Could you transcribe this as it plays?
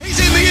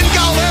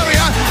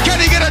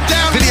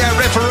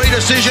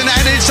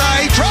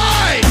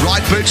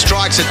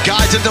It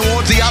guides it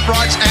towards the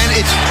uprights, and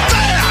it's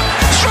there!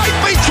 Straight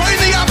between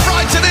the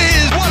uprights it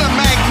is! What a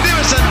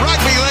magnificent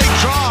rugby league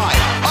try!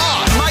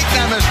 Oh, make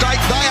no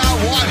mistake, they are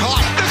white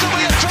hot. This will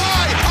be a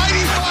try!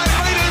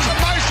 85 metres, the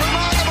most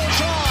remarkable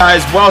try!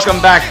 Guys,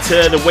 welcome back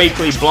to the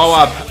Weekly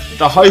Blow-Up.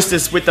 The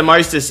hostess with the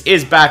mostest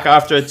is back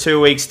after a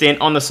 2-week stint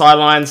on the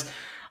sidelines.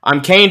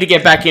 I'm keen to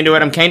get back into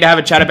it. I'm keen to have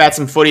a chat about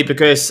some footy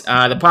because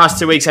the past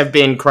 2 weeks have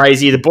been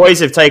crazy. The boys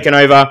have taken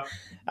over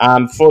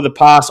for the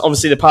past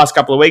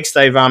couple of weeks.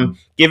 They've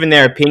given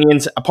their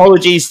opinions.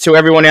 Apologies to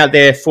everyone out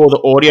there for the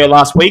audio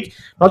last week.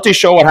 Not too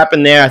sure what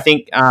happened there. I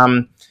think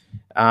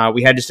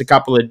we had just a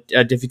couple of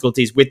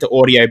difficulties with the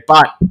audio,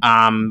 but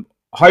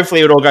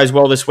hopefully it all goes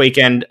well this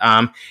weekend.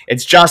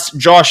 It's just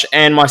Josh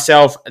and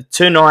myself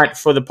tonight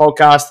for the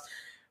podcast.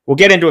 We'll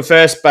get into it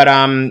first, but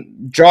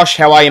Josh,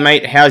 how are you,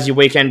 mate? How's your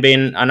weekend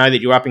been? I know that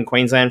you were up in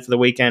Queensland for the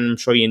weekend. I'm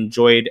sure you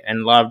enjoyed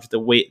and loved the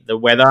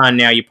weather, and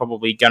now you're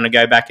probably going to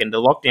go back into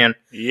lockdown.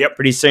 Yep.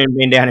 Pretty soon,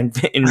 being down in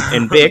Vic.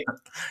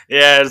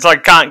 Yeah, it's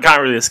like can't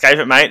really escape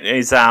it, mate.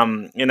 It's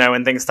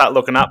when things start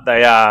looking up,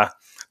 they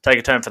take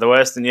a turn for the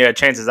worst, and yeah,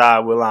 chances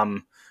are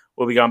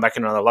we'll be going back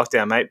into another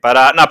lockdown, mate.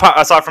 But no,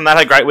 aside from that, I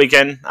had a great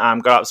weekend.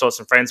 Got up, saw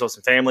some friends, saw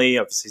some family,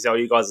 obviously saw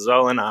you guys as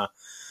well, and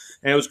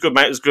it was good,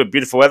 mate. It was good,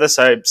 beautiful weather.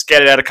 So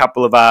scattered out a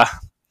couple of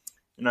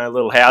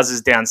little houses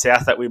down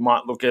south that we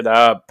might look at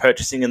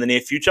purchasing in the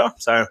near future.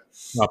 So,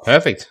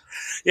 Perfect.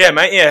 Yeah,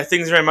 mate. Yeah,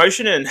 things are in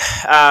motion, and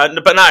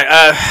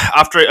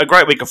after a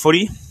great week of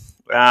footy,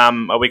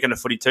 a weekend of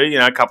footy too.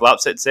 A couple of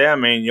upsets there. I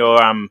mean, your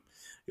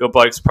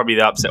bloke's probably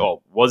the upset.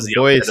 Well, was the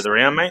upset of the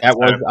round, mate. That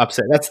was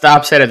upset. That's the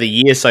upset of the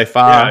year so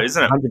far, yeah,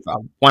 isn't it?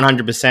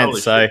 100%.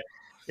 So,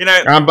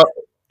 but.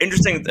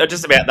 Interesting,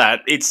 just about that.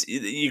 It's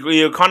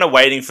you're kind of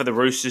waiting for the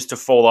Roosters to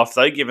fall off,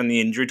 though, given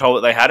the injury toll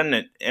that they had,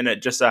 and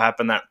it just so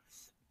happened that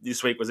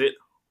this week was it.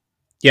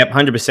 Yep,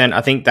 100%. I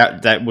think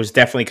that was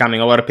definitely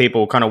coming. A lot of people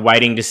were kind of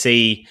waiting to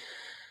see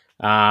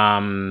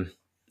Sam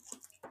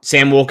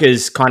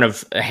Walker's kind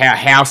of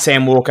how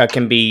Sam Walker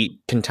can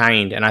be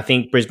contained, and I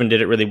think Brisbane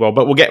did it really well.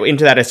 But we'll get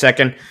into that in a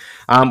second.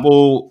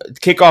 We'll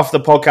kick off the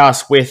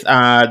podcast with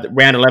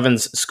round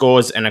 11's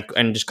scores and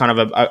just kind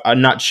of a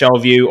nutshell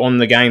view on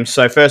the game.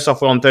 So first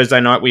off, on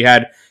Thursday night, we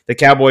had the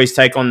Cowboys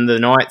take on the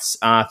Knights,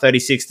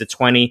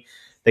 36-20.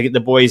 They get the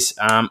boys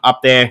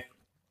up there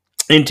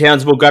in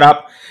Townsville, got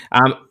up.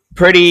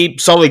 Pretty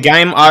solid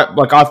game. I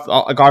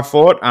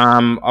thought.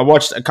 I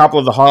watched a couple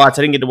of the highlights.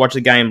 I didn't get to watch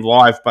the game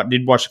live, but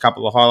did watch a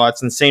couple of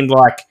highlights, and it seemed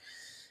like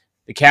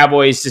the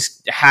Cowboys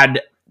just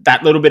had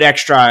that little bit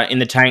extra in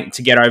the tank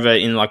to get over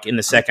in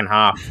the second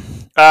half.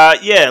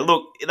 Yeah,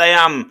 look, they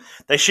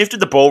shifted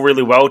the ball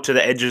really well to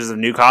the edges of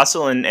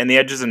Newcastle, and the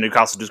edges of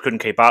Newcastle just couldn't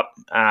keep up.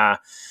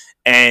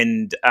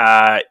 Given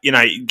that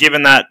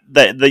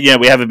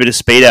we have a bit of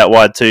speed out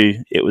wide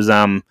too, it was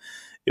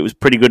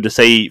pretty good to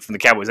see from the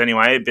Cowboys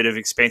anyway. A bit of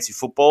expansive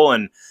football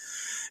and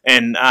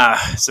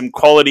some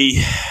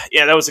quality.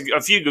 Yeah, there was a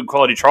few good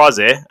quality tries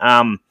there.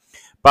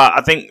 But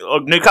I think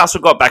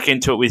Newcastle got back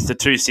into it with the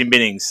two sin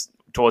binnings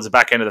towards the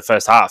back end of the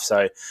first half.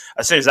 So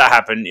as soon as that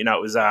happened, it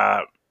was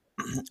it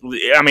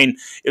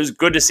was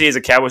good to see as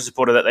a Cowboys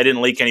supporter that they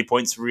didn't leak any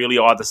points really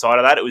either side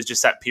of that. It was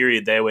just that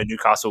period there where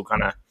Newcastle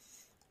kind of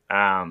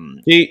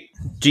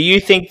Do you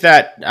think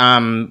that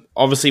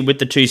obviously with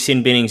the two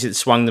sin binnings it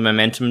swung the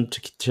momentum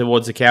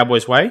towards the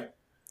Cowboys' way?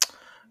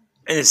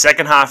 In the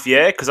second half,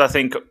 yeah, because I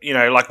think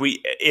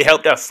it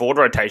helped our forward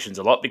rotations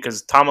a lot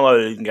because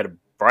Tamalo didn't get a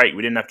break.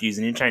 We didn't have to use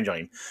an interchange on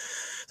him.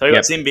 So we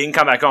got Sin Bin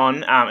come back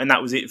on, and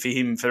that was it for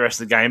him for the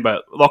rest of the game.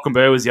 But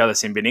Lockenberg was the other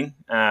Sin Binning.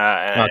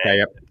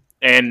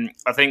 And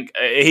I think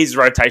his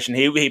rotation,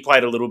 he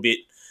played a little bit.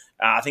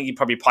 I think he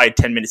probably played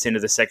 10 minutes into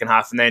the second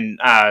half, and then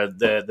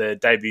the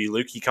debut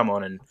Lukey come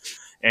on,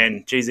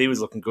 and geez, he was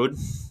looking good.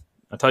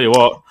 I tell you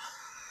what,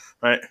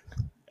 right?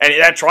 And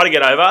that try to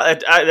get over,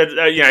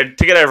 to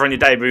get over on your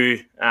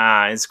debut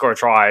and score a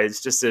try,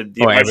 it's just the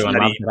emotion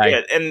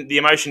and the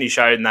emotion he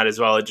showed in that as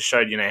well. It just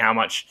showed how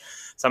much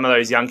some of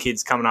those young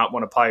kids coming up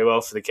want to play well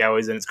for the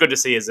Cowboys, and it's good to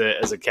see as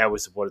a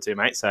Cowboys supporter too,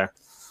 mate. So,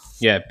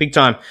 yeah, big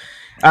time.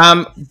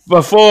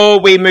 Before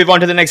we move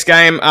on to the next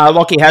game,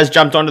 Lockie has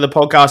jumped onto the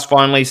podcast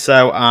finally,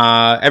 so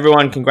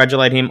everyone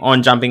congratulate him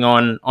on jumping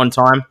on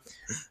time.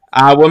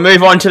 We'll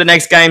move on to the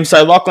next game.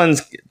 So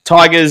Lachlan's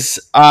Tigers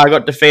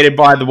got defeated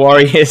by the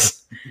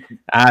Warriors,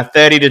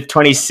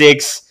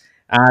 30-26.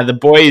 The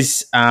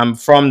boys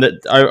from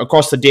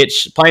across the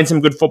ditch playing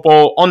some good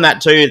football on that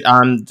too.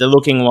 They're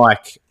looking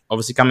like,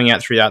 obviously coming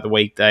out throughout the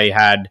week, they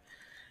had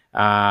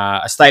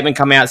a statement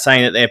come out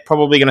saying that they're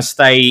probably going to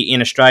stay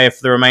in Australia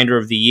for the remainder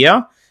of the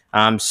year.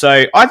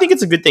 So I think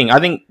it's a good thing. I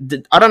don't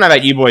know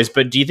about you boys,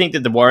 but do you think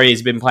that the Warriors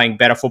have been playing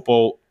better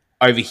football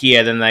over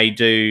here than they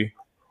do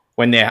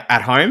when they're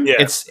at home? Yeah,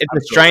 it's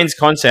a strange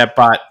concept,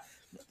 but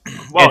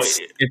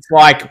it's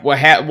like,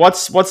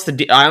 what's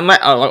the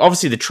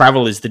obviously the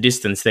travel is the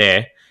distance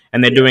there,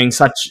 and they're doing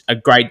such a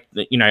great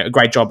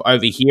job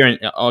over here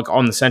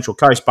on the Central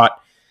Coast, but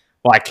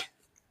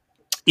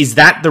is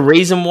that the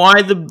reason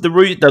why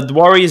the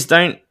Warriors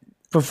don't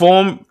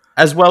perform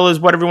as well as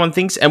what everyone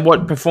thinks and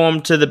what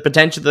perform to the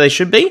potential that they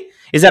should be?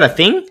 Is that a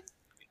thing?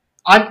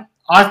 I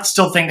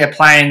still think they're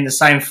playing the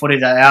same footy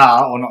they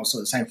are, or not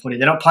sort of the same footy.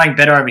 They're not playing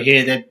better over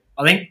here.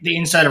 I think the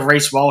inside of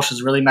Reece Walsh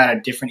has really made a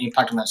different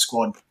impact on that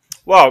squad.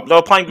 Well, they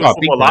were playing good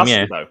football last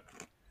year, though.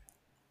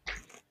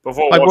 You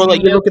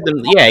look at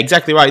them. Yeah,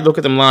 exactly right. Look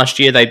at them last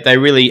year. They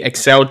really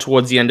excelled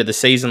towards the end of the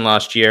season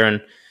last year,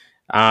 and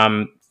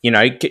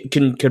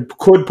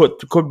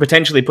could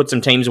potentially put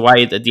some teams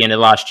away at the end of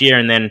last year,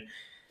 and then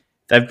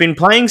they've been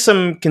playing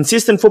some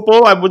consistent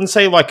football. I wouldn't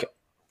say like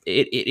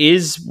it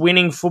is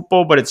winning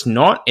football, but it's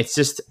not. It's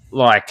just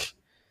like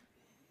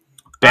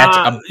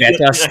a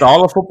better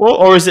style of football,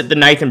 or is it the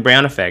Nathan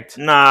Brown effect?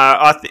 No,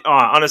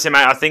 honestly,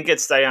 mate, I think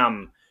it's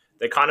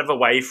they're kind of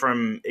away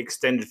from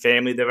extended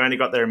family. They've only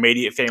got their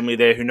immediate family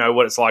there who know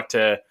what it's like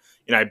to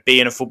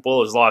be in a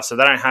footballer's life. So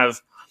they don't have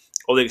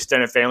all the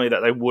extended family that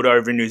they would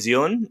over in New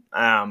Zealand.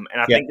 And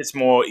I think it's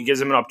more, it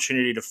gives them an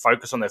opportunity to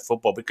focus on their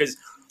football because,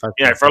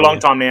 for a long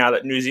time now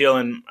that New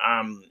Zealand,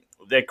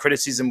 their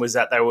criticism was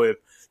that they were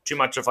too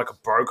much of like a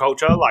bro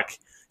culture. Like,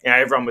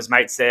 everyone was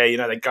mates there,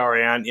 they go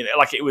around,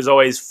 like it was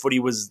always footy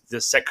was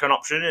the second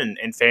option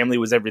and family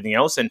was everything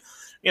else. And,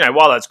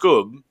 while that's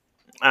good,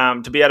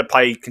 to be able to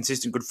play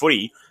consistent good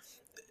footy,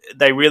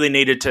 they really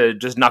needed to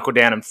just knuckle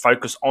down and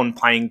focus on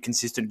playing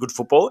consistent good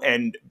football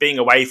and being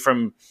away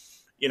from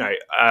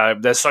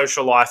their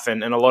social life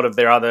and a lot of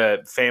their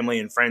other family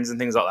and friends and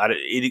things like that.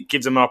 It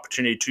gives them an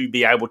opportunity to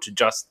be able to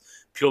just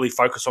purely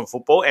focus on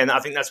football. And I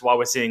think that's why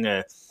we're seeing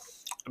a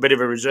bit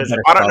of a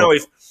resurgence. I don't know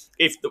if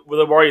the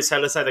Warriors, say,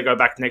 let's say they go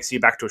back next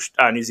year back to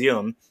New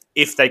Zealand,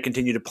 if they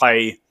continue to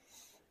play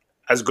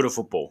as good a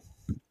football.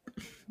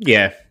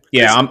 Yeah.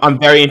 Yeah, I'm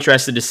very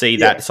interested to see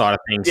that side of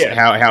things,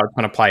 how it's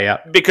going to play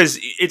out. Because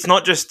it's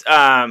not just...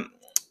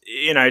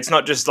 it's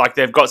not just like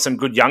they've got some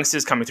good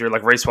youngsters coming through,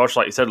 like Reece Walsh,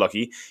 like you said,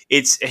 Lockie.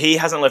 He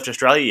hasn't left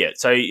Australia yet.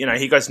 So,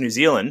 he goes to New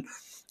Zealand.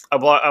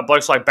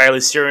 Blokes like Bailey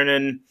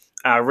Sirinen,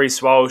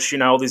 Reece Walsh,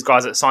 all these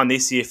guys that signed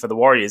this year for the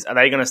Warriors, are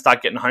they going to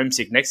start getting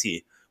homesick next year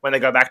when they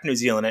go back to New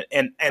Zealand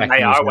and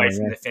they are away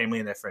from their family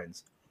and their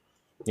friends?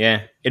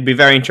 Yeah, it'd be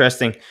very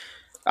interesting.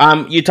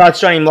 You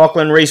touched on him,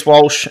 Lachlan. Reece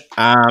Walsh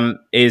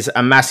is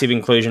a massive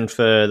inclusion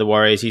for the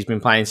Warriors. He's been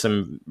playing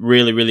some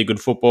really, really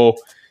good football.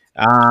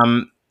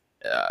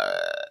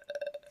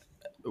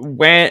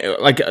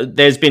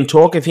 There's been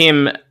talk of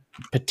him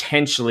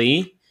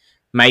potentially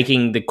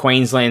making the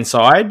Queensland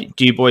side.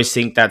 Do you boys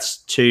think that's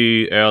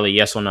too early,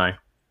 yes or no?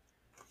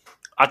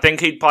 I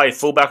think he'd play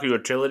fullback or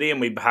utility,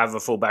 and we'd have a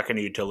fullback and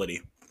a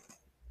utility.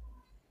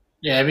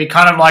 Yeah, it'd be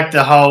kind of like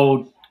the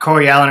whole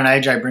Corey Allen and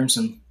AJ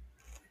Brimson.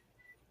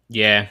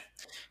 Yeah.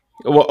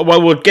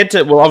 Well, we'll get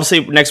to... Well,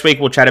 obviously, next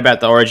week we'll chat about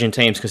the Origin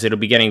teams because it'll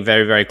be getting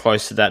very, very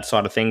close to that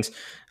side of things.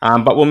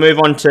 But we'll move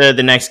on to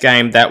the next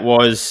game. That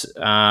was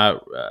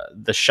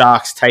the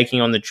Sharks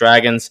taking on the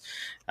Dragons.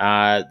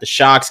 The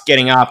Sharks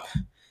getting up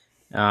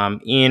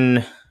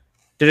in...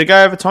 Did it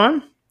go over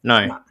time?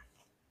 No.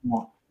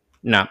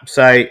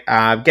 So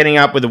getting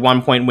up with a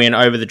 1-point win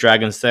over the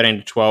Dragons,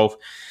 13-12.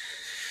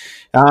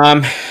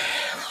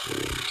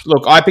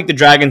 Look, I picked the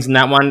Dragons in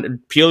that one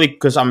purely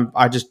because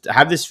I just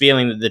have this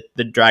feeling that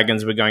the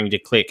Dragons were going to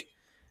click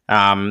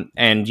and,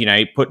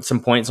 put some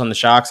points on the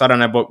Sharks. I don't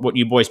know what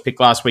you boys picked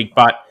last week,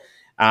 but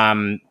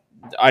I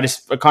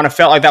kind of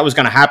felt like that was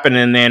going to happen,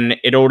 and then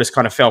it all just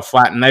kind of fell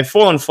flat, and they've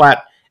fallen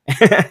flat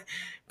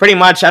pretty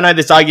much. I know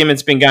this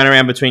argument's been going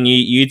around between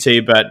you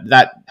two, but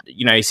that,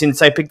 since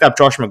they picked up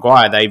Josh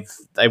Maguire,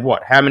 they've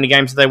what? How many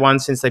games have they won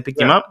since they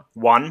picked him up?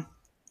 One?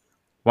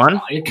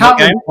 You can't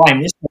really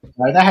blame this one,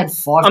 though. They had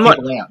five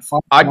people out.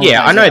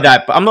 I know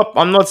that, but I'm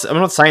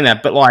not saying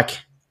that. But like,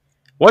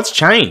 what's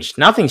changed?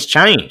 Nothing's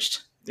changed.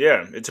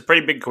 Yeah, it's a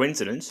pretty big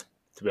coincidence,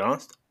 to be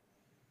honest.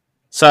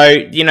 So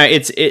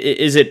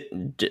is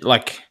it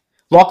like,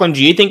 Lachlan?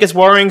 Do you think it's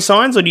worrying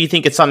signs, or do you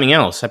think it's something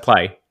else at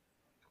play?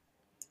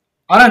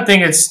 I don't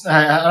think it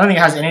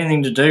has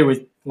anything to do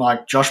with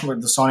like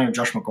the signing of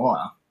Josh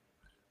Maguire.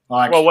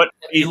 Like, well, what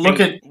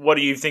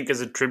do you think is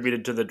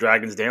attributed to the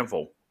Dragons'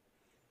 downfall?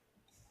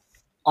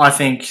 I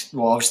think,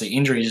 obviously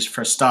injuries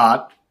for a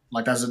start.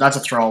 Like that's a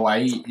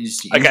throwaway.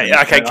 Okay.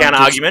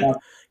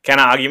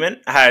 Counter argument.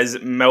 Has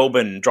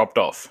Melbourne dropped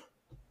off?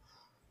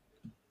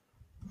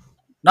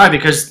 No,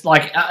 because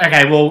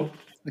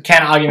the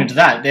counter argument to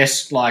that,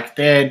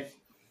 their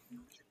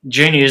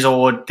juniors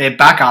or their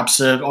backups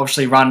are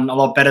obviously run a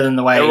lot better than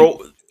the way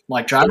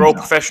Dragons. They're all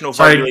professional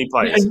rugby league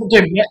players.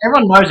 Dude,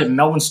 everyone knows that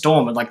Melbourne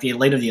Storm are like the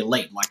elite of the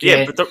elite. Like,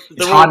 but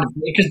it's hard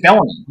because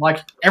Bellamy. Like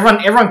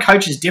everyone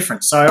coaches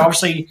different, so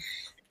obviously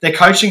the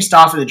coaching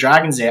staff of the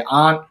Dragons there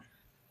aren't.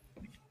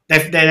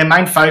 Their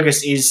main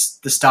focus is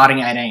the starting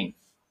 18,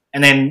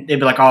 and then they'd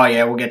be like, "Oh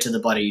yeah, we'll get to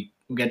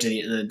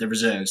the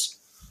reserves."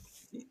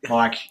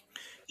 Like,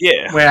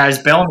 yeah. Whereas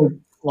Bellamy,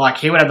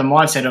 he would have the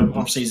mindset of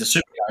obviously he's a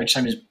super coach,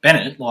 same as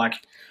Bennett.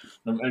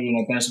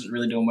 Bennett's not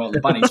really doing well at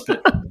the Bunnies,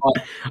 but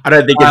I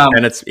don't think it's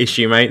Bennett's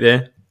issue, mate.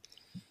 There.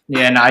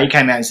 Yeah, no, he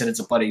came out and said it's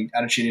a bloody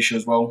attitude issue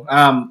as well.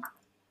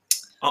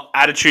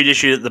 Attitude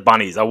issue at the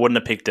Bunnies. I wouldn't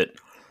have picked it.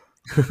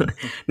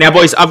 Now,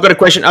 boys, I've got a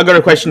question. I've got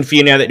a question for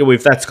you now that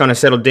that's kind of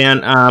settled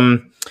down.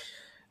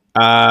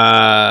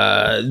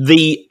 At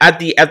the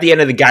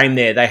end of the game,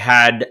 they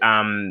had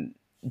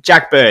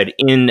Jack Bird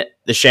in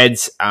the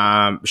sheds,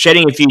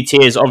 shedding a few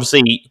tears.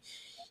 Obviously,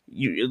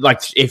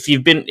 if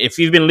you've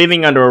been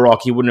living under a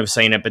rock, you wouldn't have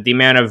seen it. But the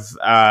amount of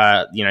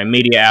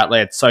media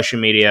outlets, social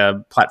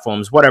media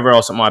platforms, whatever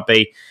else it might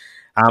be,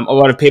 a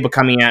lot of people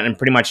coming out and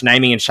pretty much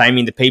naming and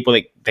shaming the people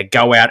that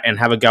go out and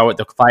have a go at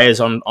the players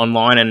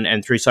online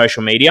and through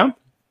social media.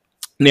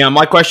 Now,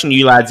 my question to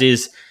you lads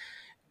is,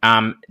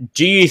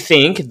 do you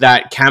think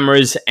that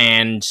cameras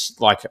and,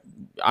 like,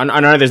 I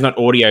know there's not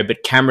audio,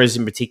 but cameras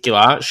in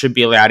particular should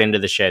be allowed into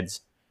the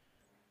sheds?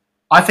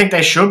 I think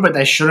they should, but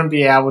they shouldn't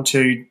be able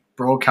to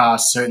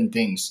broadcast certain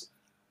things.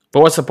 But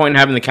what's the point in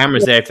having the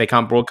cameras there if they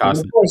can't broadcast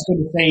it? It's always good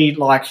to see,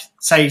 like,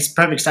 say, it's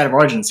perfect state of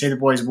origin. See the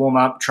boys warm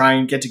up,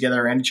 train, get together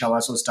around each other,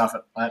 that sort of stuff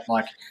at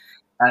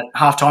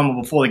halftime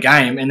or before the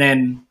game.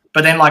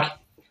 But then, like,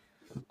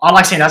 I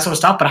like seeing that sort of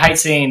stuff, but I hate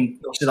seeing,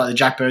 obviously, like the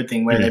Jack Bird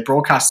thing where they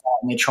broadcast that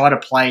and they try to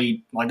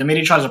play, like, the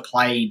media tries to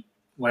play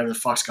whatever the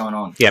fuck's going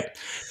on. Yep.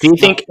 Do you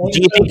think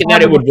that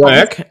it would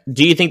work?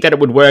 Do you think that it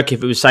would work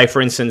if it was, say,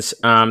 for instance,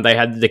 they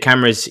had the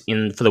cameras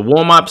in for the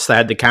warm-ups, they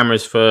had the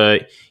cameras for,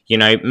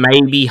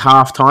 maybe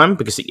halftime,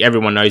 because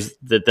everyone knows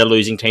that the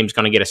losing team's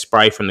going to get a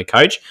spray from the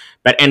coach.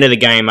 But end of the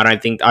game, I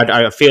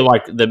feel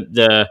like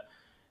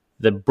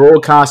the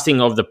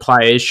broadcasting of the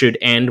players should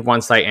end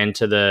once they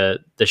enter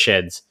the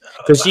sheds,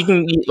 because you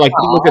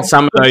look at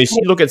some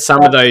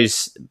of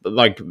those,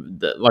 like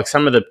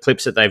some of the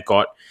clips that they've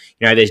got.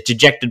 There's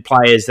dejected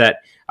players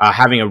that are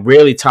having a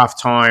really tough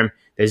time.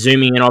 They're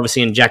zooming in,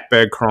 obviously, in Jack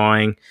Bird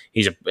crying.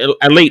 He's an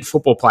elite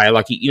football player.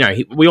 Like,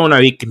 we all know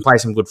he can play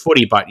some good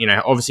footy, but,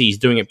 obviously he's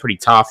doing it pretty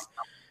tough.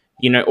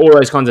 All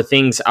those kinds of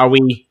things. Are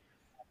we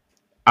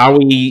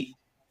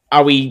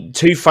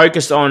too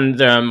focused on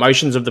the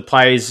emotions of the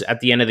players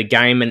at the end of the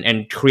game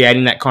and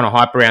creating that kind of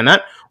hype around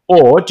that?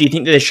 Or do you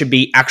think that there should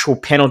be actual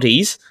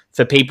penalties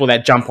for people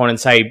that jump on and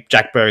say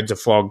Jack Bird's a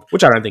flog,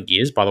 which I don't think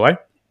he is, by the way?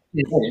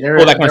 Yeah,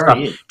 all that kind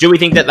of stuff. Do we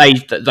think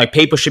that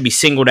people should be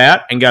singled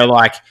out and go,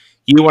 like,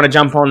 you want to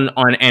jump on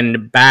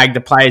and bag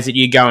the players that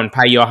you go and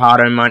pay your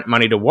hard-earned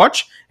money to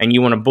watch, and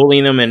you want to bully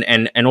them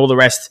and all the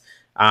rest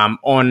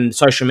on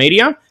social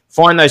media?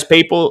 Find those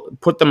people,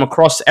 put them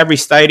across every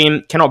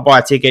stadium, cannot buy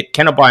a ticket,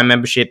 cannot buy a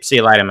membership. See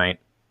you later, mate.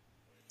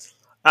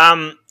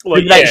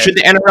 Should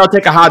the NRL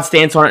take a hard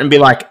stance on it and be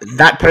like,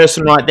 that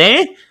person right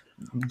there,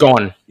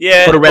 gone?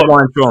 Yeah, put a red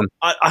line through them.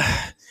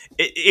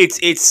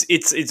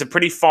 It's a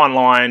pretty fine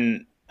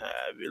line,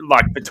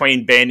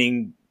 between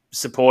banning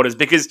supporters,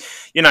 because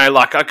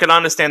I can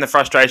understand the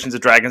frustrations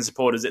of Dragon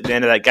supporters at the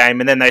end of that game,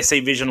 and then they see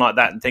vision like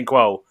that and think,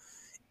 well,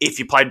 if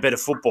you played better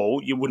football,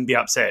 you wouldn't be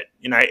upset,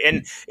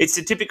 And it's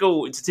a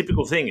typical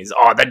thing is,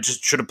 they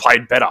just should have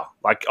played better.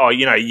 Like,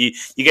 you're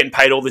getting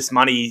paid all this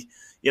money,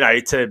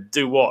 to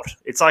do what?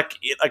 It's like,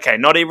 okay,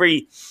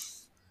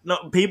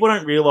 people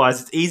don't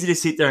realize it's easy to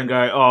sit there and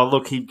go, oh,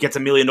 look, he gets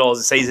 $1 million a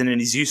season and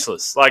he's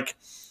useless. Like,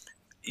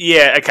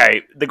 yeah,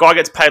 okay, the guy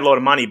gets paid a lot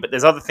of money, but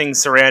there's other things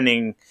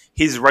surrounding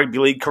his rugby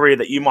league career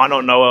that you might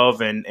not know of,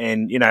 and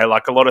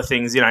like a lot of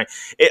things, to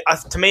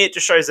me, it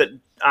just shows that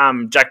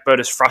Jack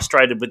Bird is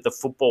frustrated with the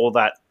football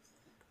that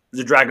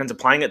the Dragons are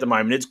playing at the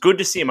moment. It's good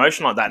to see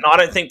emotion like that, and I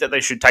don't think that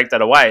they should take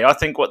that away. I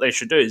think what they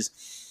should do is,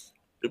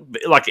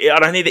 like, I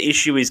don't think the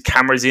issue is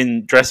cameras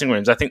in dressing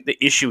rooms. I think the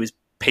issue is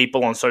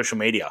people on social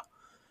media.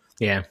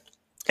 Yeah.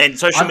 And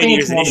social media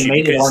is an issue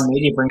because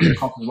media brings it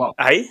across as well.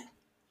 Hey?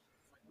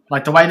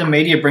 Like the way the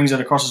media brings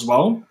it across as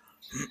well.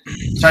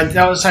 So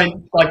this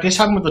happened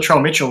with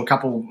Latrell Mitchell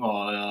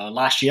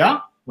last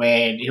year,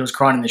 where he was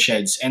crying in the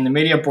sheds, and the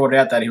media brought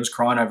out that he was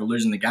crying over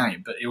losing the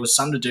game, but it was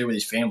something to do with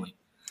his family.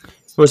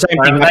 Well,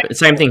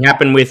 same thing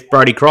happened with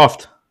Brodie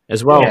Croft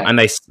as well, yeah. And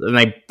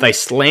they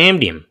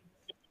slammed him.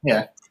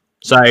 Yeah.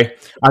 So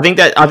I think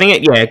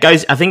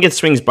it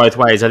swings both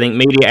ways. I think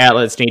media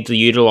outlets need to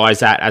utilize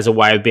that as a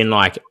way of being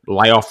like,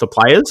 lay off the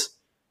players.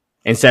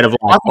 Instead of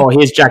like,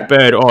 here's Jack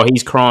Bird,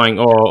 he's crying,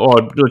 or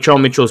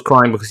Latrell Mitchell's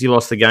crying because he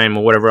lost the game,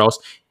 or whatever else.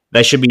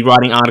 They should be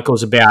writing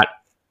articles about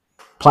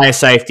player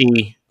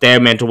safety,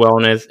 their mental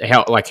wellness,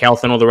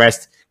 health, and all the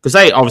rest. Because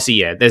they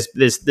obviously,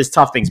 there's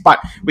tough things, but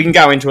we can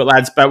go into it,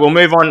 lads. But we'll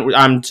move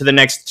on to the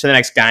next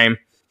game.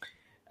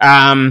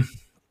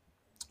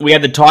 We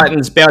had the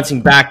Titans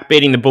bouncing back,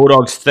 beating the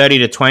Bulldogs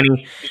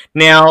 30-20.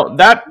 Now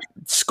that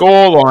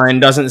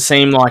scoreline doesn't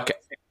seem like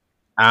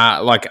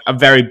a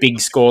very big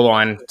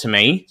scoreline to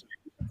me.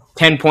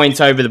 10 points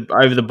over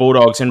the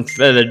Bulldogs, and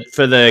for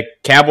the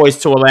Cowboys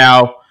to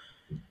allow,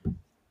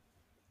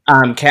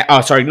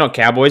 not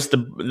Cowboys.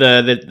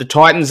 The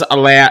Titans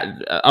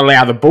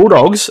allow the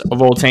Bulldogs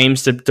of all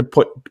teams to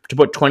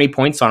put 20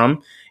 points on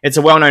them. It's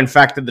a well-known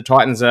fact that the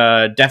Titans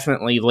are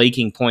definitely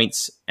leaking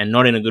points, and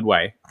not in a good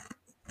way.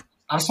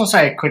 I just want to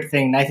say a quick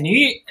thing, Nathan.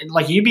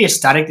 You be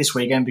ecstatic this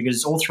weekend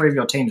because all three of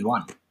your teams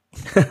won.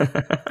 The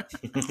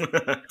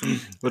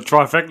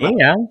trifecta.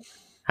 Yeah.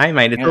 Hey,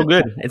 mate, it's all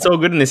good. It's all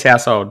good in this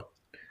household.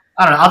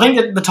 I don't know. I think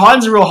that the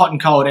Titans are real hot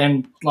and cold,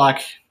 and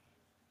like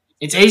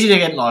it's easy to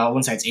get. Like I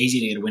wouldn't say it's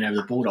easy to get a win over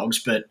the Bulldogs,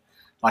 but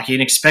like you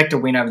can expect a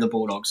win over the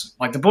Bulldogs.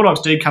 Like the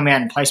Bulldogs do come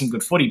out and play some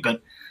good footy,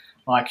 but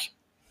like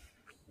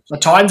the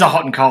Titans are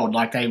hot and cold.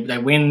 Like they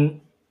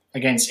win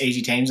against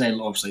easy teams. They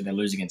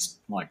lose against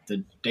like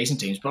the decent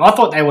teams. But I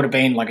thought they would have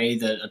been like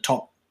either a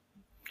top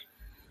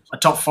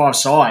 5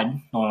 side.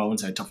 No, I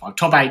wouldn't say top 5,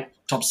 top 8,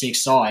 top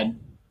 6 side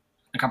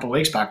a couple of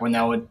weeks back when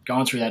they were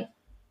going through that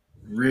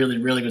really,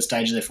 really good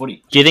stage of their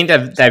footy. Do you think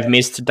they've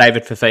missed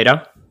David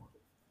Fafita?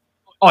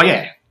 Oh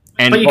yeah,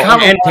 and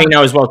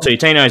Tino as well too.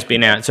 Tino's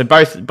been out, so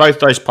both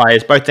those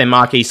players, both their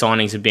marquee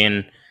signings have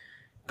been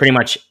pretty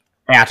much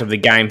out of the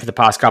game for the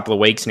past couple of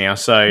weeks now.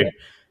 So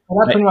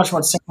well, that's pretty much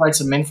what separates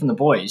the men from the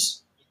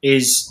boys.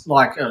 Is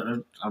like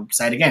I'll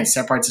say it again,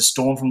 separates the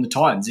Storm from the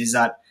Titans. Is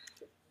that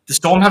the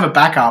Storm have a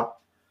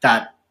backup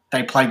that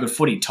they play good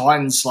footy.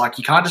 Titans, like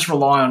you can't just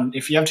rely on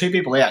if you have 2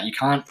 people out, you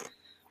can't.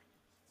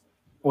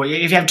 Or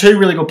if you have 2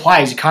 really good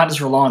players, you can't just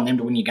rely on them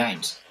to win your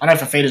games. I know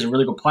Fafita's a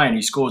really good player and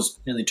he scores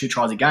nearly 2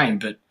 tries a game,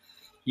 but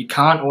you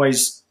can't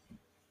always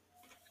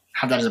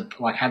have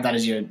that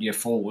as your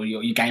fall or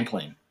your game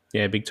plan.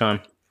 Yeah, big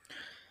time.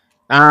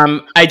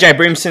 AJ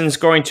Brimson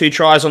scoring 2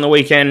 tries on the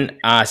weekend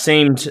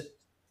seemed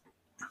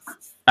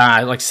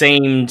like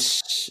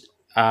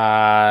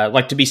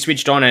to be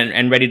switched on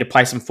and ready to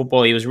play some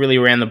football. He was really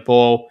around the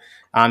ball.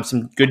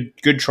 Some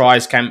good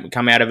tries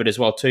come out of it as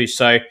well too.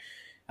 So.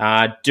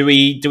 Do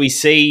we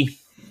see,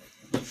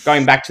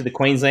 going back to the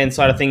Queensland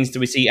side of things, do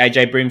we see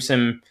AJ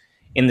Brimson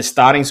in the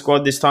starting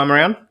squad this time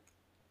around?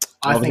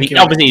 Obviously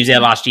he was there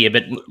last year,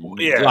 but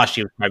last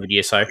year was COVID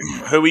year. So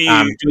who are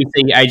you? Do we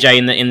see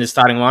AJ in the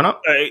starting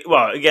lineup?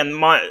 Well, again,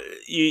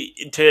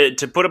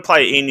 to put a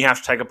player in, you have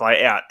to take a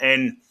player out,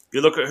 and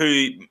you look at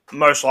who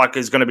most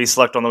likely is going to be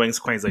selected on the wings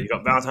of Queensland. You've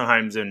got Valentine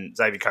Holmes and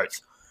Xavier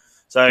Coates.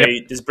 So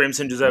does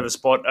Brimson deserve a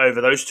spot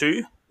over those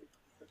 2?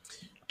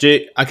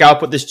 Okay, I'll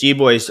put this to you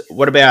boys.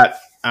 What about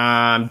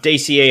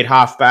DCE at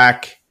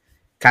halfback,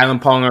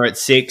 Kalen Ponga at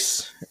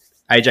 6,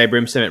 AJ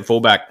Brimson at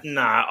fullback? Who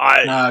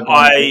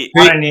are you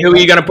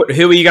going to put?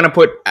 Who are you going to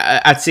put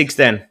at 6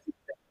 then?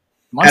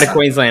 Out of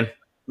Queensland.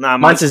 No,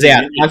 Munster's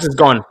out. Munster's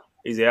gone.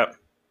 He's out.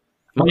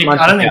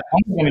 I don't think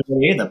Ponga's going to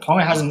be either.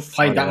 Ponga hasn't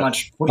played that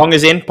much footy.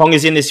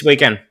 Ponga's in this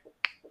weekend.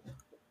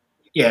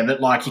 Yeah, but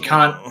like you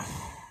can't.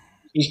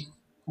 He's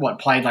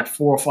played like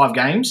 4 or 5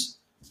 games.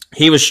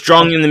 He was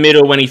strong in the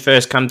middle when he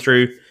first come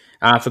through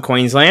for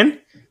Queensland.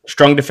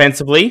 Strong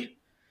defensively.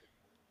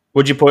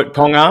 Would you put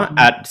Ponga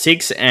at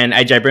 6 and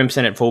AJ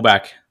Brimson at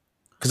fullback?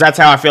 Because that's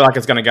how I feel like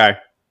it's going to go.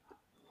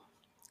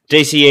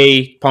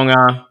 DCE,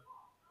 Ponga,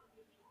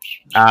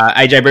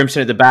 AJ Brimson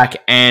at the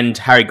back, and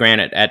Harry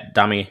Grant at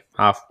dummy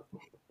half.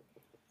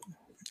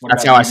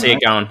 That's how I see it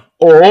going.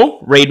 Or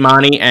Reid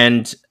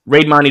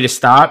Marnie to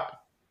start.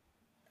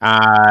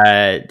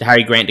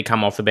 Harry Grant to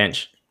come off the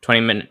bench. 20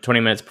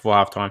 minutes before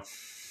halftime.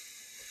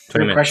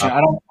 Good question.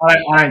 I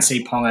don't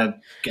see Ponga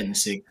getting the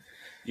 6.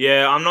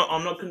 Yeah, I'm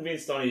not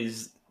convinced on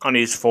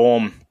his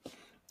form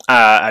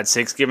at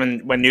 6.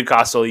 Given when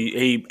Newcastle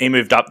he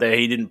moved up there,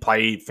 he didn't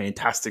play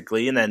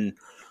fantastically, and then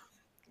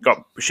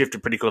got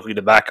shifted pretty quickly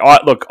to back.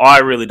 I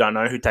really don't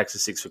know who takes the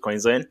 6 for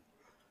Queensland.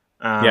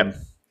 You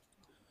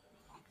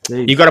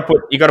got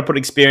to put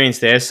experience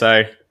there.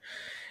 So,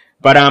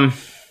 but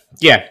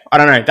yeah, I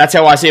don't know. That's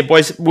how I see it,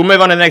 boys. We'll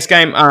move on to the next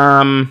game.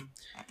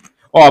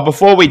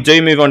 Before we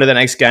do move on to the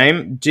next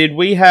game, did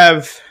we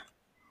have...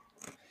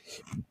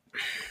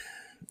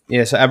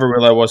 Yeah, so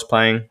Avarillo was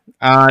playing.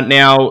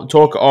 Now,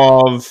 talk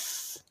of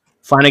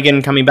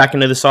Flanagan coming back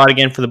into the side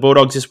again for the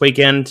Bulldogs this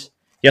weekend.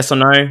 Yes or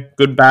no?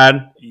 Good,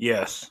 bad?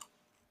 Yes.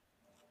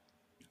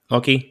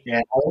 Lockie?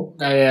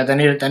 Yeah, they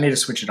need to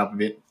switch it up a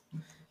bit.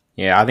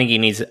 Yeah, I think he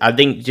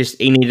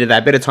needed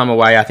that bit of time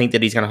away. I think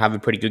that he's going to have a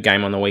pretty good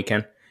game on the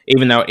weekend,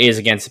 even though it is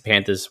against the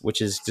Panthers,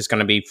 which is just going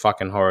to be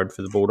fucking horrid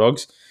for the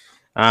Bulldogs.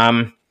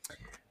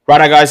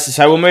 Righto, guys.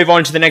 So we'll move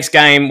on to the next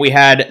game. We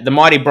had the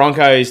mighty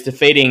Broncos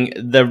defeating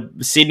the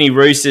Sydney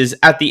Roosters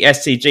at the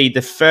SCG,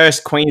 the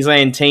first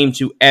Queensland team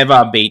to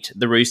ever beat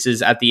the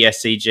Roosters at the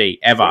SCG.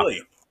 Ever.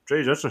 Really?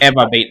 Jeez,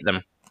 ever beat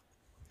them.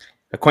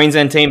 A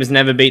Queensland team has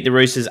never beat the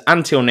Roosters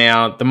until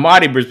now. The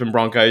mighty Brisbane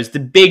Broncos, the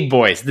big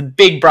boys, the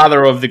big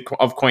brother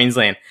of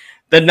Queensland,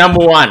 the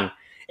number 1.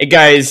 It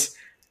goes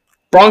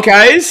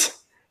Broncos,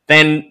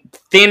 then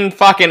thin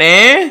fucking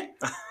air,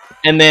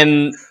 and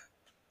then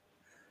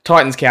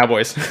Titans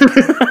Cowboys.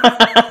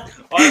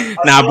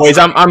 Nah, boys,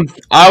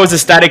 I was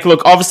ecstatic.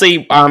 Look,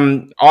 obviously,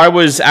 I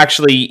was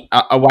actually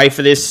away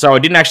for this, so I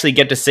didn't actually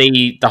get to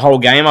see the whole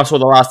game. I saw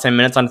the last 10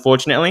 minutes,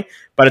 unfortunately,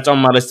 but it's on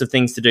my list of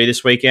things to do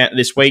this week. I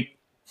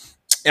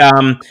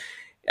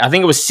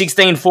think it was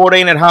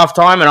 16-14 at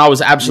halftime, and I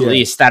was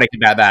absolutely ecstatic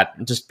about that.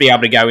 Just be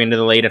able to go into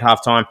the lead at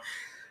halftime.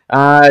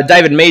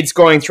 David Mead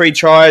scoring 3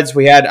 tries.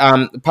 We had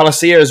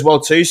Palacia as well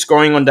too,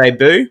 scoring on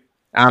debut.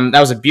 That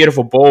was a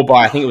beautiful ball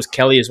by, I think it was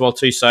Kelly as well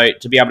too, so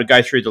to be able to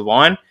go through the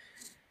line.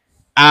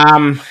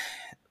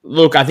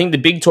 Look, I think the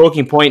big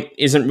talking point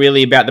isn't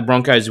really about the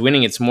Broncos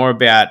winning. It's more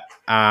about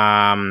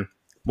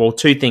Well,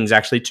 two things,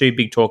 actually, two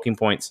big talking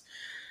points.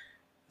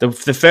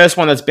 The first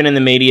one that's been in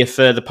the media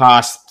for the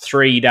past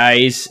 3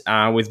 days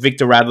with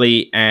Victor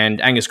Radley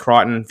and Angus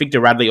Crichton. Victor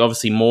Radley,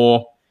 obviously,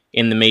 more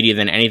in the media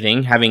than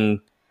anything,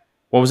 having,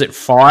 what was it,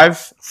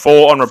 5?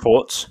 4 on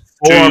reports.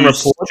 4 on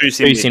reports,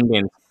 2 sin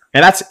bins.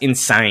 Now, that's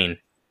insane.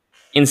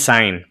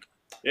 Insane.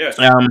 Yeah,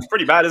 it's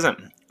pretty bad, isn't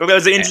it? But there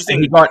was an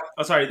interesting... He got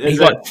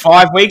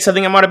 5 weeks, I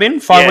think it might have been.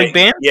 5-week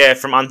ban? Yeah,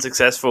 from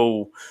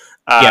unsuccessful...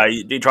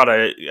 He tried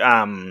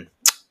to...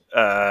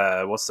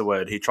 what's the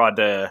word? He tried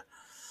to...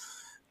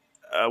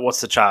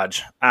 what's the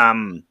charge?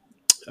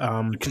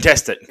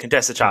 Contest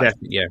the charge.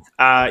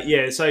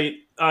 So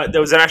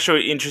there was an actual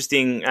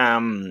interesting, I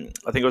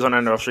think it was on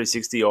NRL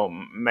 360 or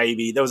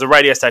maybe, there was a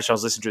radio station I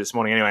was listening to this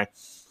morning anyway.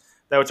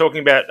 They were talking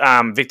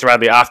about Victor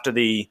Radley after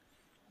the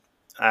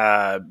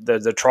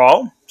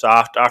trial. So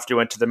after he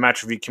went to the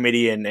match review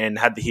committee and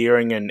had the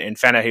hearing and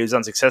found out he was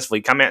unsuccessful,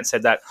 he come out and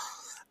said that,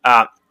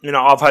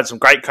 I've had some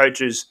great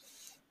coaches,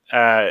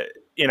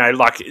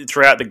 like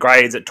throughout the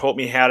grades that taught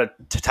me how to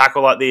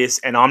tackle like this,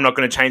 and I'm not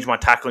going to change my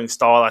tackling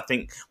style. I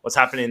think what's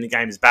happening in the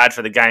game is bad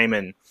for the game,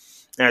 and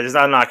there's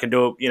nothing I can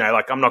do.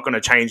 I'm not going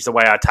to change the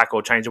way I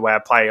tackle, change the way I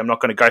play. I'm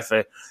not going to go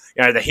for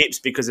the hips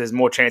because there's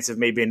more chance of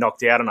me being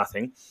knocked out or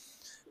nothing.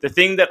 The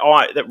thing that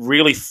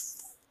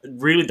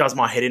really does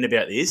my head in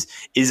about this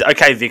is,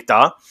 okay,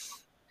 Victor,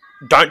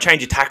 don't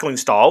change your tackling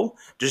style.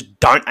 Just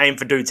don't aim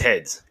for dudes'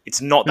 heads.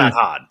 It's not that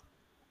hard.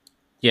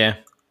 Yeah.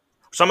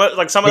 Some of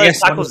those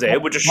tackles there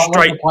were just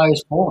straight.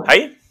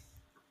 Hey,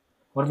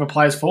 what if a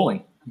player's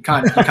falling? You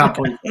can't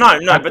pull.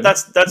 No, but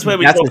that's where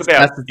we talk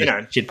about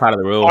shit part of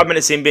the rule.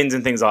 5-minute sin bins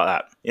and things like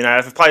that.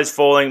 If a player's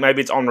falling,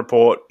 maybe it's on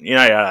report.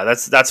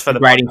 That's for the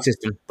grading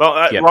system.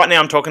 But right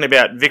now, I'm talking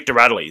about Victor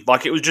Radley.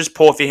 Like, it was just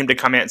poor for him to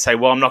come out and say,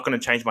 "Well, I'm not going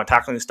to change my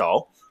tackling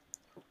style."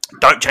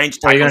 Don't change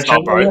tackling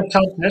style, bro. Are you going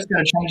to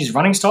change his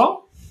running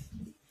style?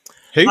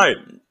 Who? No.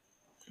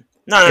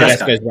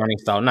 Tedesco's running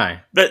style, no.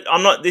 But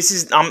I'm not.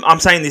 I'm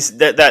saying this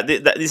that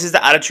this is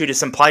the attitude of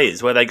some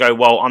players where they go,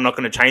 "Well, I'm not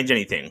going to change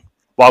anything.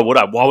 Why would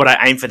I? Why would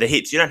I aim for the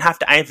hips? You don't have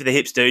to aim for the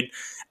hips, dude.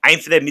 Aim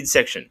for their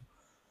midsection.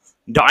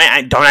 Don't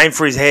aim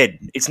for his head.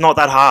 It's not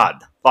that hard.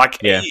 Like,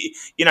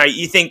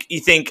 you think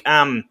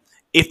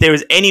if there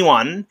was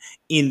anyone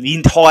in the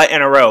entire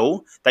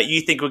NRL that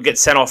you think would get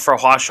sent off for a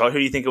high shot, who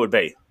do you think it would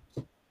be?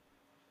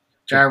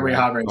 Jared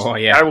Weir-Hargreaves. Oh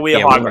yeah, Jared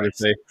Weir-Hargreaves.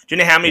 Do you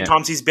know how many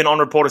times he's been on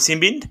report or sin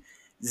binned?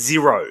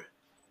 0.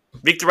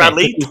 Victor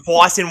Radley,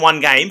 twice in one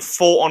game,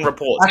 4 on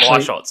reports, high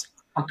shots.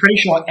 I'm pretty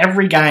sure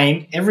every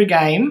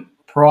game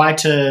prior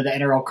to the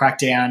NRL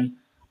crackdown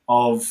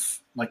of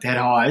like the head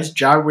highs,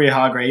 Jared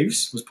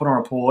Weir-Hargreaves was put on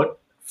report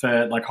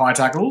for like high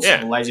tackles or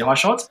lazy high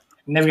shots.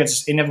 He never got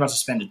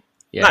suspended.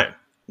 Yeah.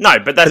 No,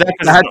 but that's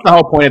the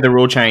whole point of the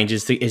rule change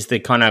is to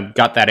kind of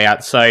gut that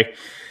out. So,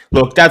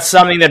 look, that's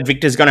something that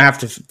Victor's going to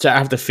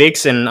have to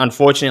fix, and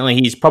unfortunately,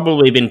 he's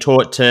probably been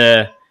taught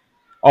to.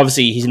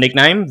 Obviously, his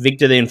nickname,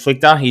 Victor the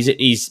Inflictor,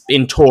 he's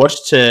been taught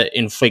to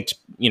inflict,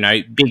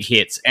 big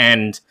hits,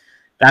 and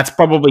that's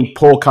probably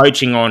poor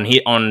coaching on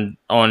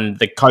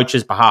the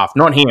coach's behalf.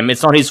 Not him.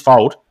 It's not his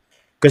fault,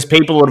 because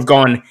people would have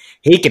gone,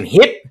 he can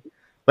hit.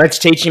 Let's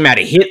teach him how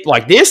to hit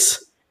like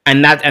this,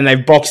 and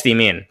they've boxed him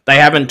in. They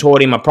haven't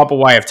taught him a proper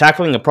way of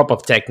tackling, a proper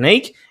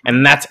technique,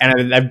 and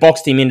they've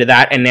boxed him into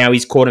that, and now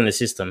he's caught in the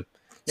system.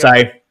 Yep.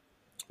 So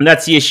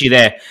that's the issue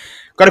there.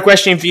 Got a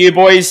question for you,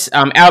 boys.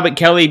 Albert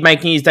Kelly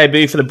making his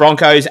debut for the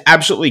Broncos.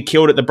 Absolutely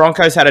killed it. The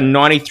Broncos had a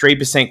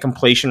 93%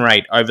 completion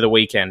rate over the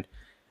weekend.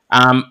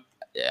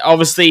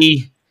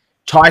 Obviously,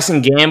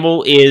 Tyson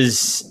Gamble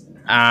is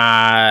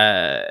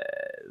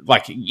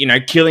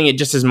killing it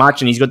just as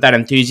much, and he's got that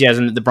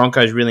enthusiasm that the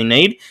Broncos really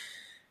need.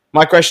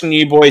 My question to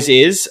you, boys,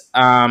 is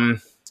I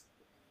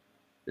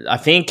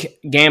think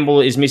Gamble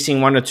is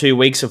missing 1 or 2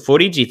 weeks of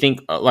footage. Do you think,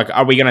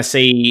 are we going to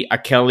see a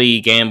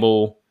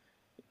Kelly-Gamble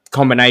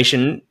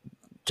combination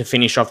to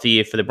finish off the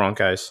year for the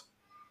Broncos?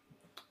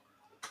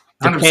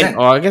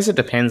 I guess it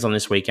depends on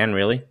this weekend,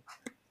 really.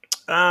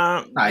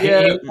 That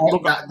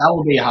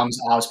will be a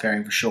house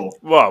pairing for sure.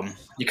 Well,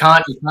 you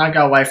can't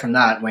go away from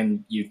that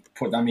when you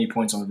put that many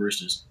points on the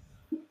Roosters.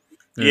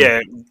 Yeah,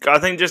 I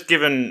think just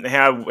given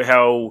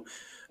how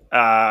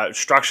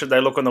structured they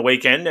look on the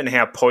weekend and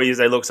how poised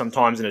they look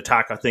sometimes in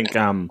attack, I think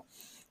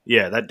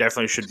that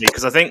definitely should be,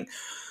 because I think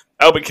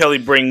Albert Kelly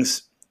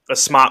brings a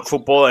smart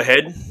footballer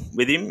ahead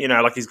with him.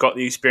 He's got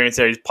the experience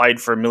there. He's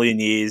played for a million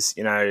years.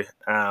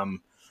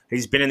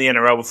 He's been in the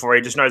NRL before.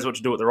 He just knows what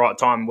to do at the right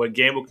time, where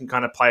Gamble can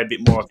kind of play a bit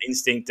more of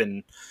instinct,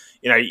 and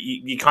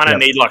you kind of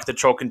need like the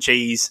chalk and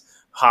cheese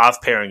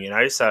half pairing.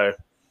 So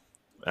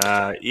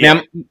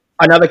Now,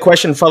 another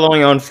question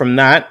following on from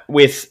that,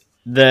 with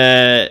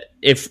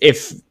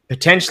if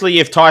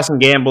Tyson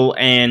Gamble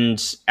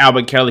and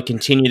Albert Kelly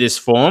continue this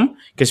form,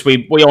 because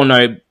we all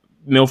know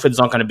Milford's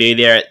not going to be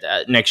there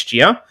next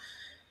year.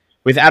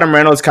 With Adam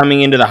Reynolds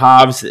coming into the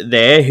halves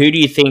there, who do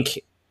you think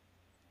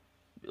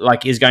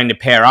is going to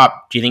pair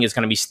up? Do you think it's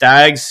going to be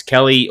Staggs,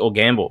 Kelly, or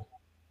Gamble?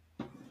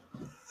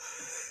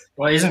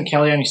 Well, isn't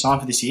Kelly only signed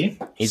for this year?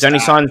 He's only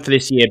signed for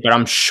this year, but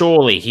I'm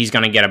surely he's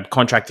going to get a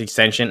contract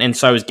extension, and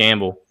so is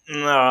Gamble.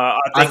 No,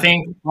 I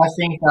think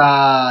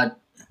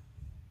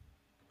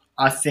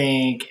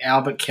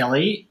Albert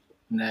Kelly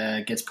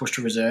gets pushed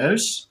to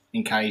reserves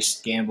in case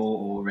Gamble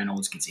or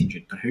Reynolds gets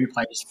injured. But who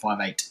plays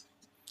 5'8"?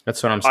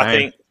 That's what I'm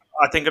saying.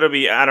 I think it'll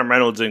be Adam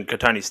Reynolds and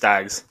Katoni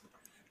Staggs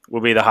will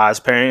be the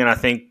highest pairing, and I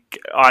think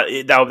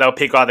they'll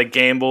pick either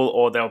Gamble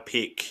or they'll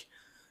pick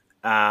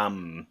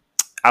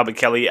Albert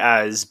Kelly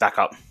as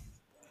backup.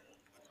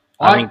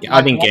 I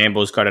think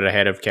Gamble's got it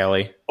ahead of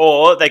Kelly.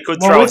 Or they could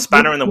throw a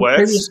spanner in the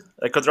works.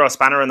 They could throw a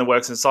spanner in the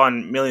works and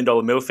sign $1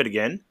 million Milford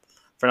again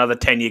for another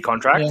 10-year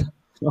contract. Yeah.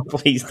 Oh,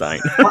 please don't.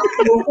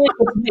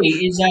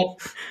 Is that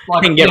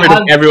and get rid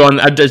of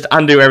everyone, just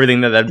undo everything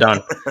that they've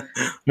done.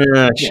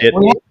 Shit.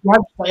 Well,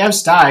 you have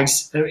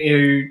Staggs,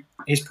 who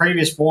his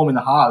previous form in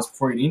the halves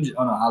before he got injured.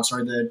 Oh no, halves,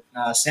 sorry, the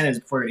centers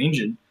before he got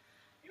injured.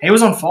 He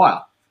was on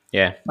fire.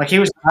 Yeah, like he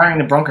was carrying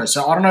the Broncos.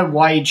 So I don't know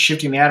why he'd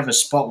shift him out of a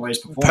spot where he's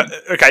performing.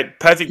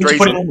 Perfect he's reason.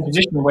 Put him in a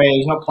position where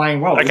he's not playing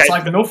well. Okay. It's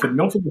like Milford.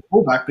 Milford's a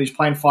fullback, but he's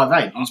playing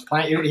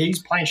 5'8". He's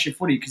playing shit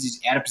footy because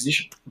he's out of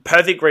position.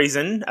 Perfect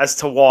reason as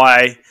to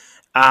why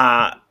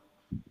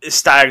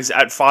Staggs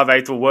at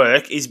 5'8" will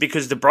work is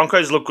because the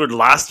Broncos looked good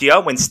last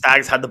year when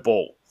Staggs had the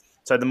ball.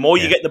 So the more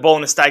you get the ball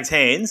in the Staggs'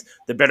 hands,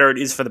 the better it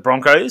is for the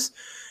Broncos.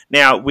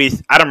 Now,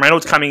 with Adam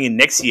Reynolds coming in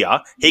next year,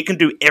 he can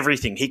do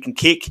everything. He can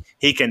kick,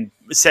 he can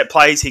set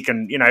plays, he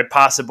can,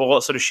 pass the ball,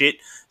 that sort of shit.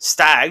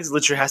 Staggs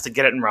literally has to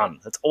get it and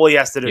run. That's all he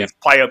has to do.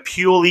 Play a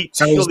purely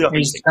he's going to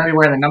be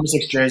wearing the number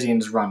 6 jersey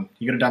in his run.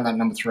 You could have done that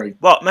number 3.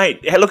 Well,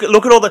 mate, look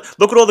at all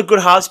the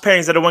good halves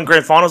pairings that have won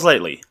grand finals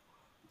lately.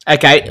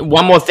 Okay,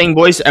 one more thing,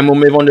 boys, and we'll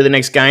move on to the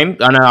next game.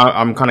 I know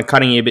I'm kind of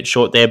cutting you a bit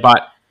short there,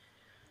 but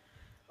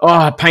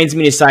it pains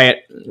me to say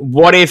it.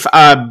 What if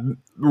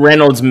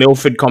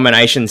Reynolds-Milford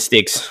combination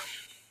sticks?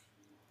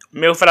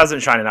 Milford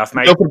hasn't shown enough,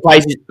 mate.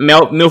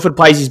 Milford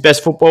plays his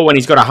best football when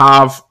he's got a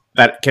half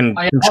that can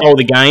control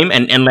the game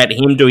and let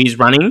him do his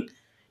running.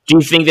 Do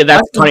you think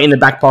that's kind of in the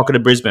back pocket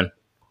of Brisbane?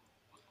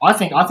 I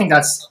think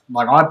that's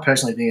I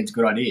personally think it's a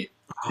good idea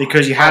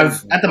because you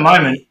have at the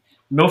moment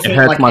Milford. It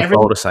hurts my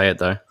soul to say it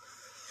though.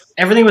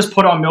 Everything was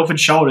put on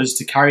Milford's shoulders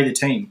to carry the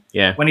team.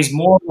 Yeah. When he's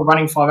more of a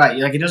running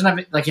 5'8", he doesn't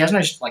have he has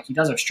no he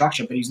does have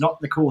structure, but he's not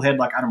the cool head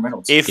like Adam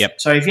Reynolds.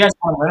 So if he has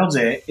Adam Reynolds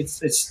there,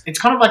 it's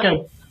kind of like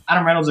a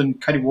Adam Reynolds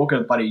and Cody Walker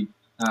buddy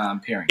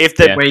pairing.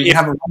 Where you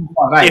have a running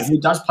 5'8" who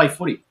does play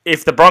footy.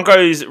 If the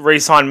Broncos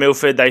re-sign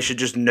Milford, they should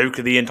just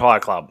nuke the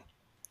entire club.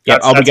 Yeah,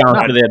 I'll be going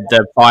for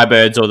the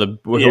Firebirds or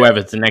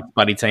whoever the next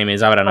buddy team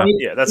is. I don't know.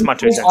 Yeah, that's my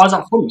 2 cents. Eyes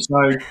up footy, so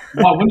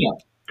why wouldn't you?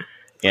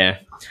 Yeah.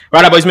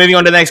 Right, boys, moving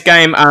on to the next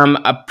game.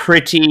 A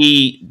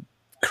pretty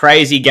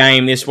crazy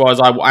game this was.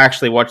 I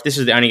actually watched. This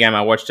is the only game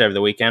I watched over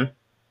the weekend.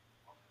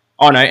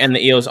 Oh, no, and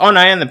the Eels. Oh, no,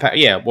 and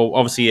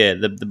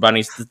the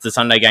Bunnies, the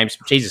Sunday games.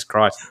 Jesus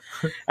Christ.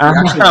 But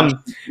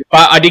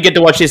I did get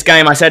to watch this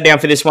game. I sat down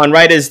for this one.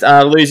 Raiders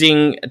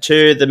losing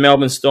to the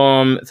Melbourne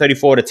Storm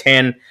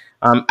 34-10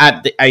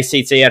 at the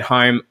ACT at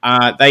home.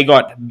 They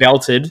got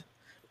belted.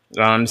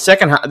 The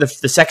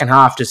second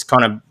half just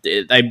kind of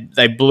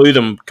they blew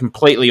them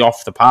completely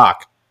off the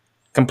park.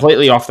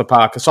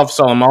 Asafa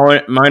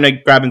Solomona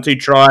grabbing 2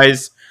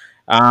 tries.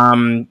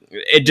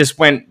 It just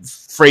went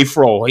free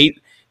for all.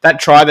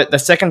 The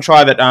second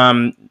try that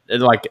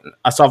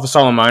Asafa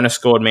Solomona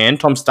scored, man,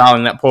 Tom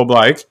Starling, that poor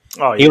bloke.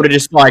 Oh, yeah. He would have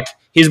just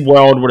his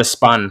world would have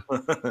spun.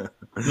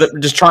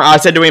 I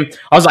said to him,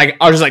 I was like,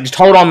 just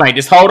hold on, mate,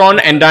 just hold on,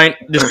 and don't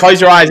just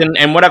close your eyes,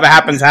 and whatever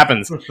happens.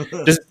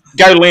 Just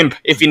go limp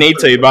if you need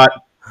to. But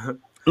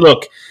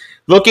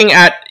looking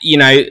at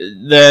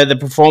the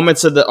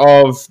performance of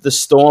the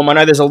Storm, I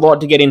know there's a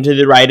lot to get into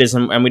the Raiders,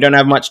 and we don't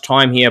have much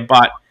time here,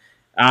 but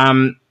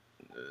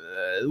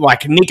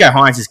Nico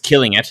Hines is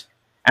killing it.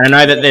 And I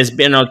know that there's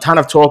been a ton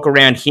of talk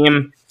around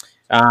him.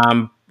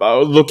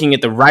 Looking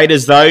at the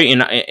Raiders, though,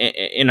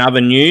 in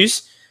other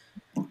news,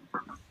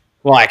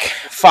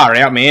 far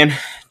out, man.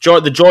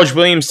 The George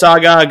Williams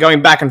saga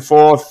going back and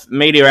forth,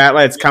 media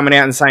outlets coming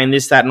out and saying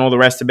this, that, and all the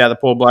rest about the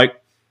poor bloke.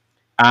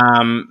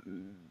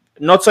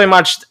 Not so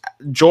much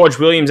George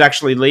Williams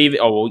actually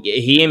leaving, or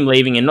him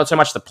leaving, and not so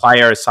much the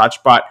player as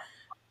such, but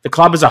the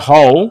club as a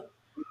whole.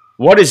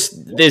 What is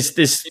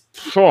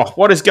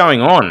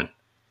going on?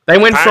 They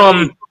went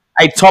from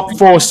a top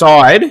 4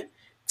 side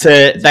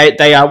to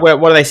they are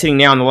what are they sitting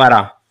now on the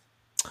ladder?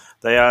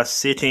 They are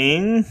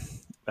sitting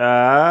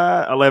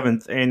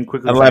 11th and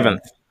quickly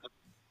 11th.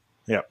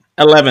 Yeah,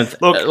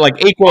 11th.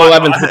 Look, equal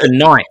 11th with the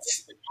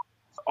 9th.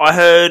 I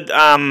heard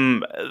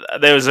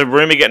there was a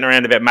rumor getting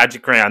around about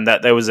Magic Round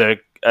that there was a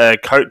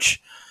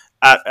coach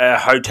at a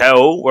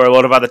hotel where a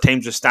lot of other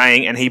teams were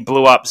staying, and he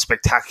blew up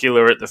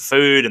spectacular at the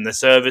food and the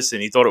service,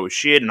 and he thought it was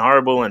shit and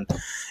horrible, and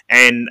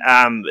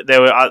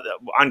there were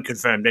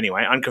unconfirmed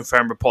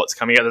reports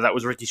coming out that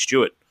was Ricky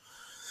Stewart.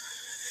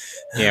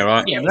 Yeah,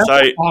 right. Yeah,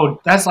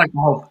 that's like the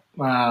whole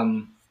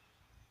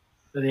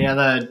the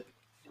other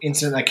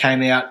incident that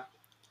came out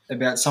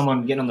about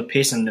someone getting on the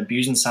piss and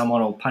abusing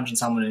someone or punching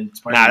someone.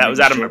 That was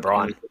Adam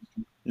O'Brien.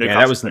 Newcastle. Yeah,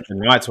 that was the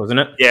Knights, wasn't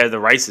it? Yeah, the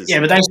races.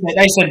 Yeah, but they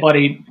said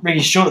bloody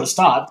Ricky Stewart at the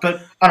start.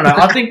 But I don't know.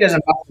 I think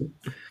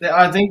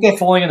I think they're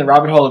falling in the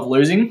rabbit hole of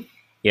losing.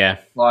 Yeah.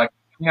 Like,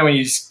 you know, when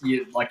you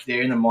like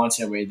they're in the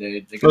mindset where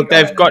they're Look,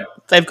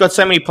 they've got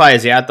so many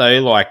players out though.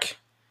 Like,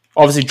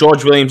 obviously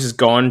George Williams is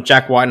gone.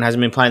 Jack Whiten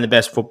hasn't been playing the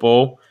best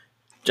football.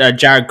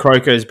 Jared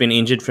Croker has been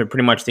injured for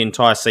pretty much the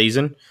entire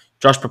season.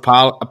 Josh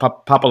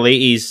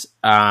Papali'i's,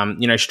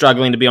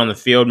 struggling to be on the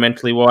field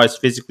mentally wise,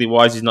 physically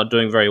wise. He's not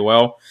doing very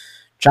well.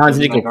 Charles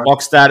Nickel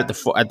Clockstad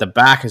at the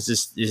back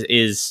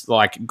is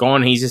like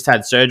gone. He's just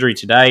had surgery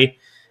today.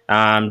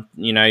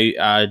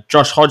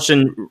 Josh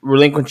Hodgson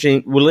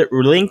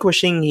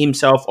relinquishing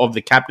himself of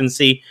the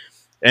captaincy,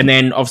 and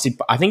then obviously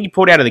I think he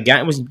pulled out of the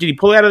game. Did he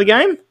pull out of the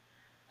game,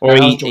 or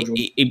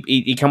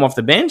he come off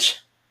the bench?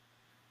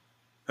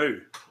 Who?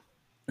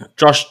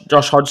 Josh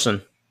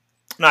Hodgson.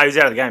 No, he was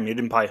out of the game. He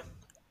didn't play.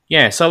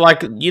 Yeah, so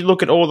like you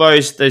look at all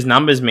those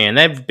numbers, man.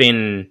 They've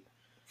been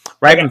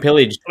raven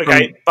pillaged.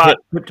 Okay, but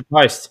tip to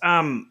post.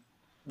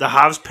 The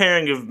halves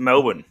pairing of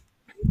Melbourne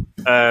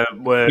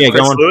were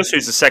Chris Lewis,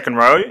 who's the second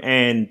row,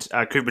 and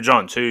Cooper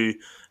Johns, who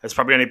has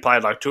probably only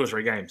played like 2 or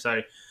 3 games.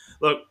 So,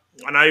 look,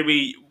 I know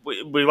we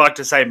like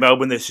to say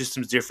Melbourne, their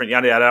system's different,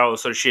 yada yada, all that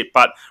sort of shit.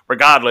 But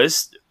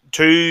regardless,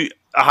 a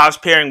halves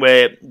pairing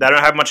where they don't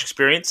have much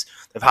experience.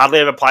 They've hardly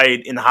ever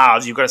played in the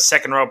halves. You've got a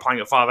second row playing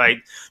at 5'8".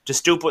 To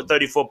still put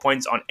 34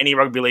 points on any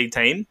rugby league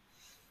team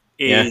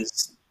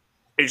is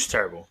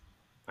terrible.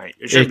 Mate,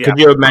 could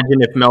you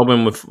imagine if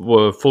Melbourne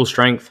were full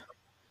strength?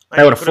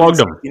 They would have flogged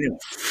them.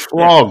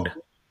 Flogged. Yeah.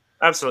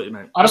 Absolutely,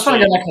 mate. I just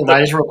want to go back to the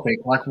days real quick.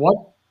 What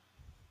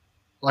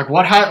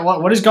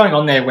is going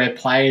on there where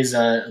players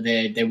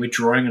they're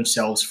withdrawing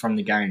themselves from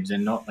the games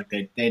and not like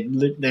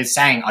they're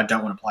saying I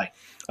don't want to play.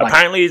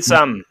 Apparently it's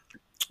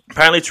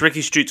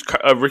Ricky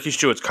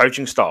Stewart's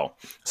coaching style.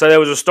 So there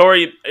was a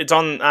story. It's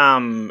on.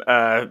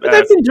 But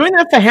they've been doing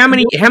that for how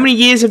many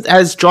years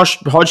has Josh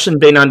Hodgson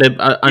been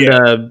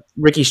under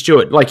Ricky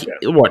Stewart? Like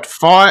what,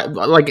 5?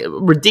 Like a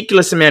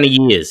ridiculous amount of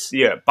years.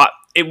 Yeah, but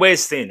it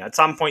wears thin. At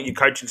some point, your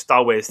coaching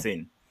style wears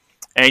thin.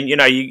 And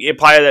a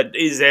player that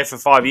is there for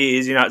 5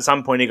 years, at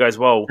some point he goes,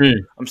 well,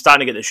 I'm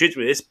starting to get the shits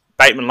with this.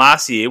 Bateman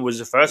last year was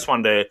the first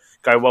one to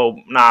go, well,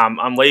 nah,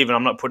 I'm leaving.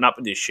 I'm not putting up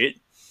with this shit.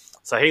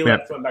 So he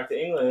went back to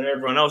England, and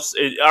everyone else,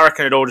 I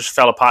reckon it all just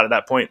fell apart at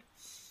that point.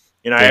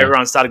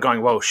 Everyone started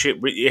going, well, shit,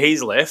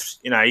 he's left.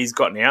 He's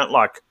gotten out.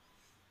 Like,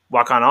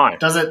 why can't I?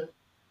 Does it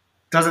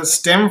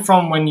stem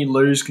from when you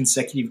lose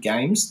consecutive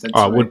games? It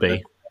would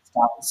be.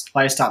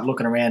 Players start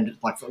looking around,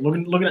 like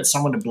looking at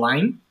someone to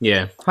blame.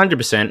 Yeah,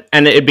 100%.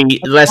 And it'd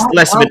be less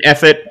of an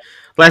effort,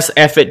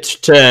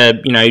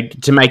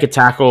 to make a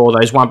tackle, or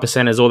those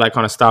 1%ers, all that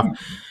kind of stuff.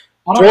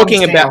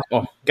 Talking about,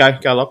 go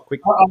Lock,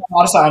 quick. I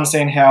just don't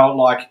understand how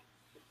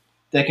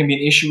there can be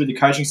an issue with the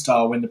coaching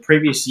style when the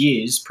previous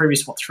 3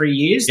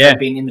 years they've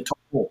been in the top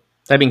 4.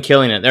 They've been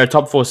killing it. They're a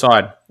top 4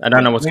 side. I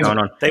don't know what's going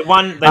on. They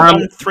won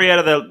 3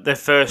 out of their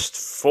first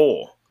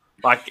 4.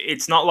 Like,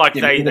 it's not like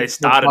they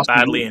started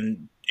badly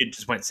and it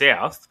just went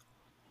south.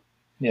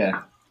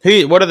 Yeah.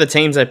 What are the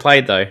teams they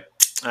played though?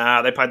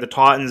 They played the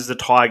Titans, the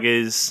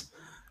Tigers.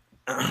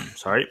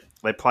 Sorry,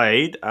 they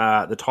played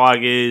the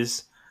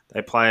Tigers.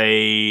 They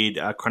played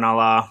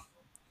Cronulla.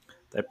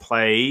 They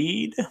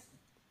played.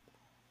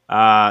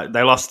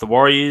 They lost to the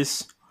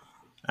Warriors.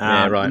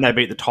 Right. And they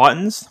beat the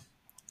Titans.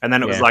 And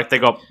then it was like they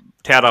got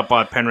towed up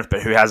by Penrith,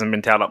 but who hasn't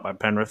been towed up by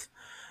Penrith?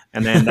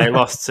 And then they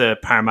lost to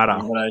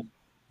Parramatta.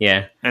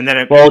 Yeah. And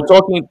then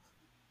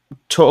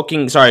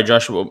talking. Sorry,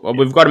 Josh.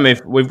 We've got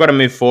to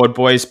move forward,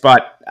 boys.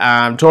 But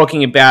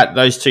talking about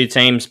those two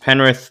teams,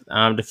 Penrith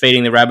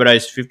defeating the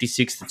Rabbitohs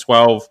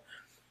 56-12.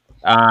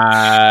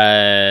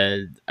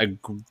 A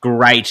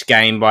great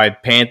game by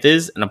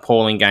Panthers, an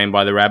appalling game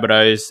by the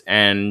Rabbitohs,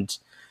 and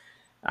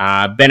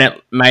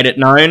Bennett made it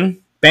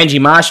known.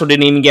 Benji Marshall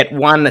didn't even get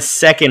 1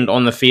 second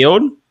on the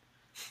field.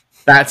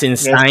 That's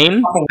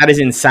insane. That is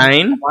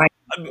insane.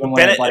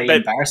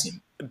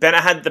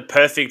 Bennett had the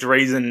perfect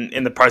reason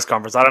in the post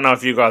conference. I don't know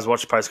if you guys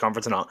watched the post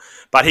conference or not,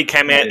 but he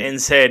came out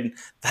and said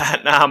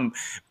that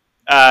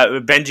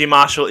Benji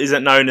Marshall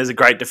isn't known as a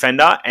great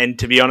defender, and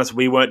to be honest,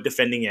 we weren't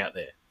defending out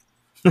there.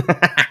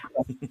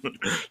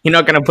 You're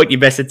not going to put your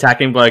best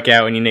attacking bloke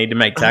out when you need to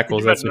make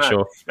tackles, that's for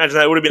sure. Imagine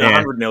that. It would have been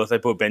 100-0 if they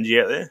put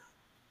Benji out there.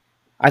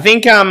 I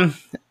think,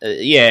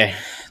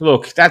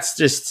 look, that's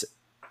just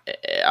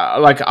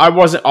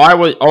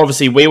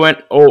obviously we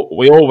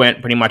all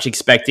went pretty much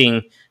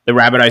expecting the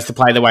Rabbitohs to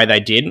play the way they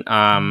did,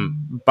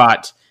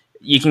 but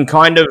you can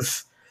kind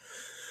of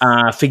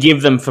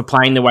forgive them for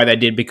playing the way they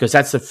did because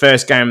that's the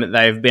first game that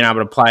they've been able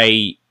to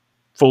play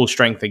full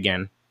strength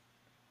again.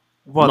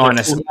 Well,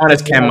 minus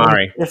Cam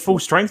Murray. They're full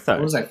strength, though.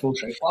 What was that full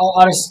strength? Well,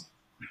 I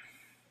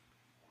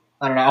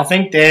don't know. I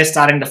think they're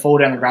starting to fall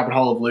down the rabbit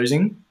hole of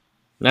losing.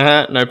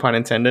 No pun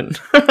intended.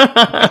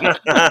 Yeah.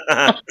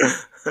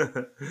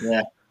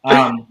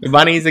 The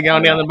bunnies are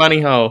going down the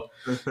bunny hole.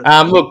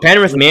 Look,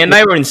 Penrith, man,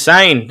 they were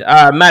insane.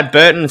 Matt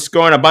Burton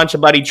scoring a bunch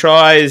of bloody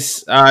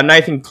tries.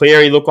 Nathan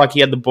Cleary looked like he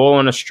had the ball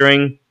on a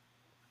string.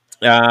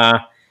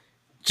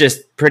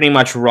 just pretty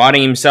much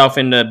writing himself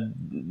into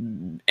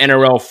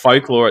NRL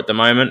folklore at the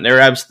moment.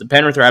 The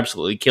Penrith are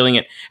absolutely killing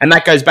it. And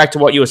that goes back to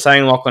what you were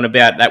saying, Lachlan,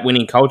 about that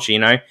winning culture, you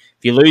know.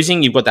 If you're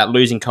losing, you've got that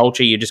losing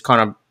culture. You're just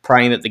kind of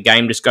praying that the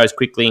game just goes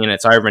quickly and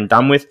it's over and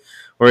done with.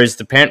 Whereas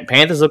the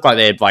Panthers look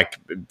like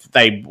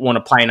they want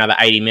to play another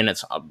 80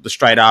 minutes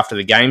straight after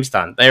the game's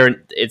done.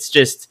 It's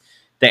just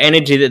the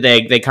energy that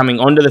they're coming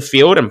onto the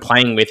field and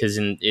playing with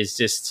is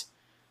just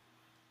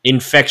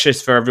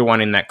infectious for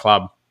everyone in that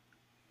club.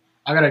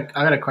 I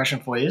got a question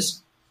for you.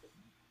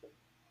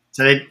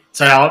 So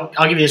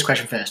I'll give you this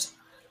question first.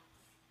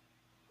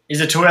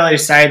 Is it too early to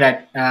say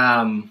that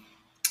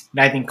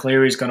Nathan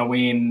Cleary is going to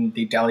win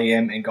the Dally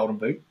M and Golden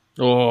Boot?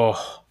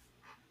 Oh,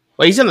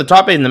 well, he's on the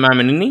top end at the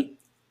moment, isn't he?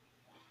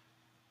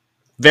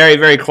 Very,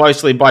 very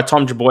closely by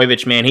Tom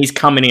Trbojevic, man. He's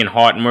coming in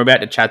hot, and we're about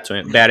to chat to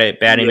him about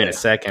him in a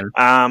second.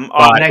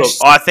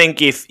 I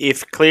think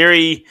if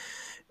Cleary,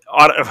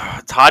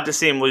 it's hard to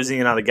see him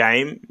losing another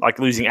game, like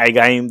losing a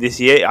game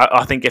this year.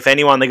 I think if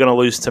anyone, they're going to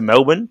lose to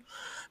Melbourne.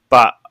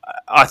 But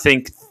I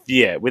think,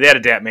 without a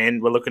doubt, man,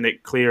 we're looking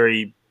at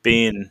Cleary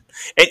being...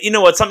 And you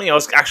know what? Something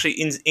else actually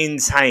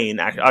insane.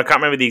 I can't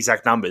remember the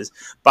exact numbers,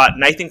 but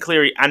Nathan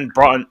Cleary and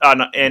Jerome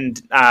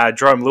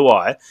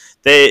Luai,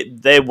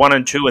 they're 1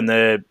 and 2 in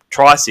the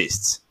try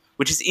assists,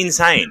 which is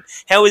insane.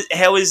 How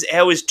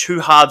is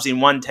two halves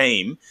in one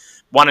team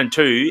 1 and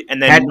 2,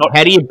 and then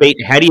how do you beat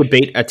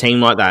a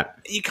team like that?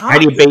 You can't. How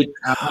do you beat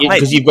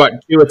because you've got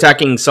two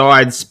attacking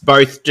sides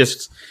both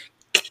just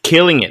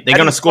killing it. They're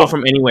going to score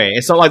from anywhere.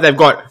 It's not like they've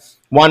got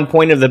 1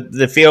 point of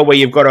the field where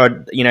you've got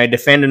to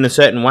defend in a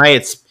certain way.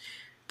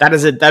 That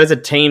is a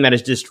team that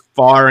is just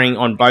firing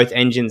on both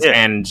engines,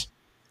 and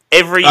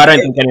I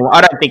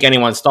don't think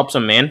anyone stops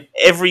them, man.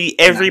 Every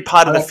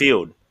part of the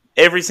field,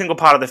 every single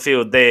part of the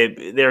field,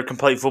 they're a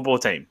complete football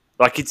team.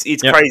 Like it's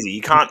crazy.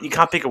 You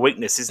can't pick a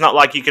weakness. It's not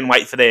like you can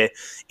wait for their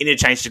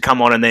interchange to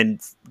come on and then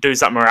do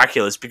something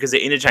miraculous because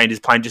their interchange is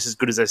playing just as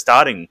good as their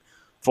starting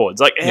forwards.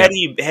 Like how do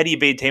you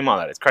beat a team like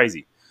that? It's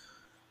crazy.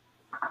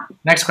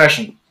 Next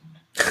question.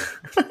 Is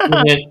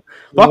it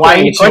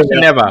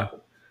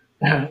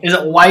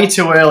way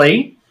too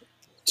early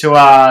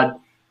to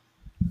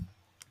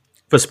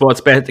for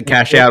Sportsbet to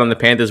cash out on the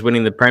Panthers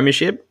winning the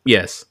premiership?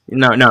 Yes.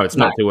 No, it's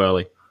not too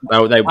early.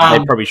 They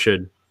probably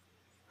should.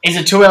 Is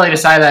it too early to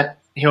say that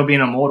he'll be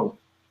an immortal?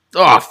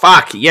 Oh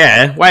fuck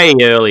yeah! Way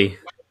early.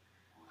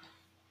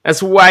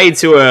 That's way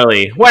too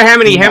early. Wait, how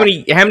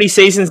many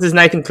seasons does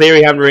Nathan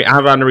Cleary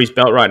have under his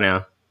belt right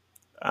now?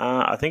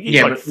 I think he's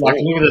look at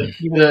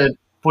the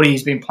footy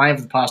he's been playing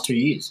for the past 2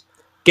 years.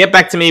 Get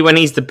back to me when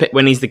he's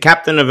the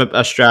captain of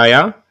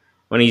Australia,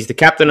 when he's the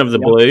captain of the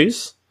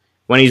Blues,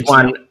 when he's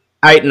won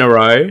 8 in a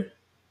row,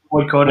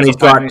 when he's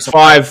got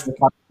 5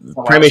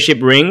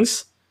 premiership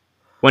rings,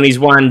 when he's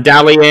won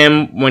Dally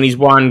M, when he's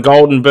won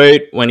Golden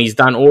Boot, when he's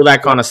done all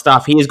that kind of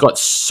stuff. He has got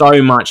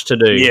so much to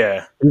do.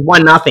 Yeah, he's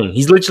won nothing.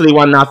 He's literally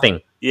won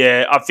nothing.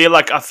 Yeah, I feel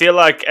like as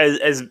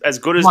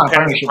good as the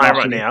Panthers play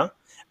right now.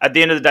 At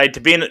the end of the day, to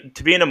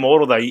be an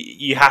immortal though,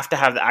 you have to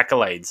have the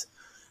accolades.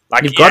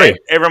 Like you've got to.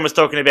 Everyone was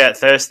talking about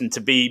Thurston to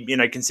be,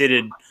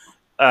 considered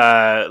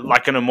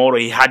like an immortal.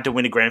 He had to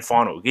win a grand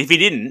final. If he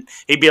didn't,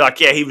 he'd be like,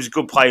 yeah, he was a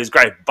good player, he was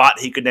great, but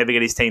he could never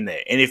get his team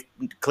there. And if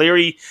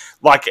Cleary,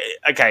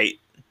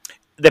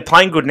 they're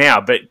playing good now,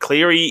 but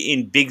Cleary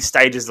in big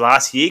stages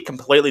last year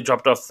completely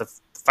dropped off the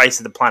face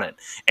of the planet.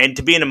 And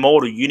to be an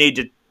immortal, you need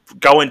to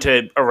go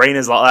into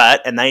arenas like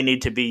that, and they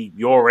need to be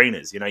your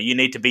arenas. You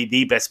need to be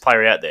the best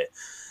player out there.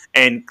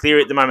 And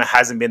Cleary at the moment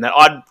hasn't been that.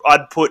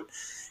 I'd put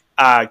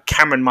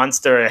Cameron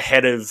Munster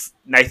ahead of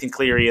Nathan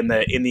Cleary in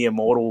the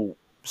immortal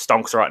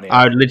stonks right now.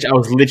 I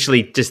was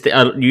literally just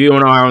you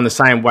and I are on the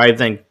same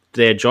wavelength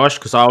there, Josh,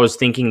 because I was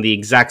thinking the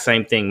exact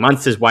same thing.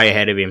 Munster's way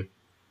ahead of him,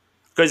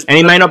 and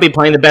he may not be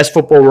playing the best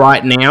football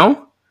right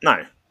now.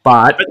 No,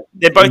 but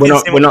they're both in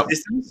similar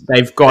systems.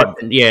 They've got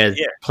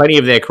plenty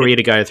of their career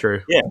to go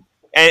through. Yeah.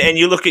 And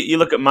you look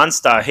at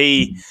Munster,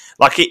 he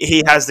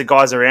has the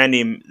guys around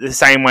him the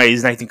same way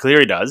as Nathan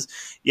Cleary does.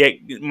 Yeah,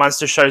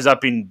 Munster shows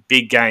up in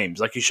big games.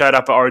 Like he showed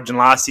up at Origin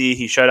last year,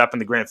 he showed up in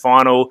the grand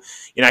final.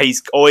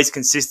 He's always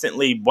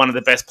consistently one of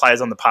the best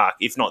players on the park,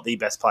 if not the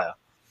best player.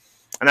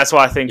 And that's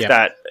why I think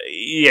that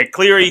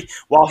Cleary,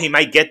 while he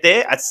may get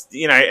there,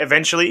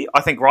 eventually, I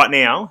think right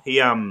now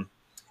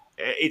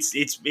it's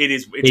way too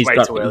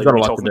early to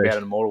be talking about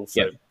an immortal.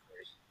 So. Yep.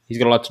 He's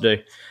got a lot to do.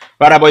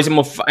 Right, boys, and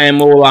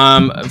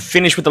we'll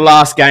finish with the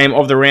last game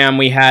of the round.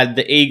 We had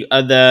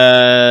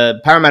the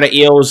Parramatta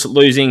Eels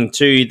losing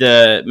to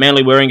the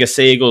Manly Warringah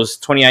Sea Eagles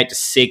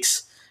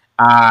 28-6.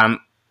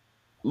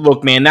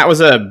 Look, man, that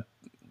was a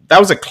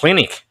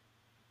clinic.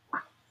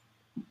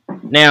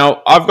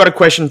 Now, I've got a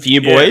question for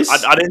you, boys.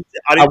 Are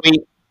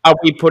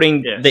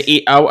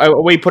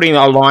we putting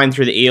a line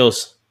through the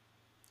Eels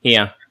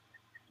here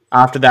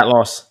after that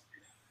loss?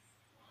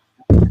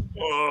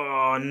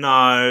 Oh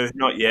no,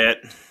 not yet.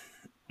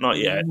 Not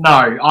yet.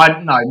 No,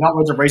 not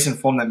with the recent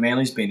form that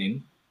Manly's been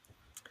in.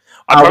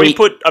 Here's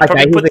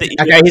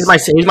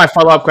my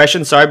follow-up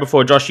question. Sorry,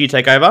 before Josh, you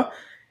take over.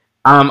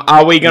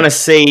 Are we going to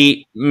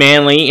see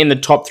Manly in the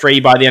top 3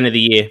 by the end of the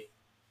year?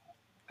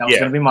 That was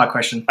going to be my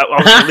question. I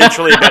was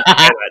literally about to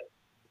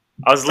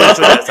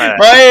say that.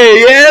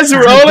 Hey, yes,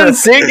 rolling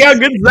sick. How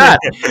good's that?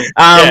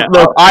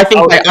 Look, I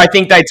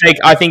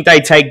think they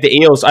take the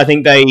Eels. I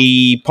think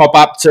they pop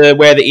up to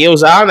where the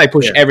Eels are and they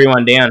push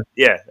everyone down.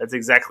 Yeah, that's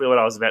exactly what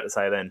I was about to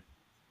say then.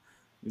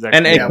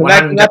 Exactly. And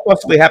can that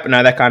possibly happen?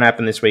 No, that can't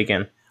happen this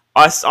weekekend.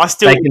 I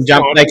still they can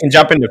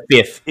jump into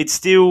 5th. It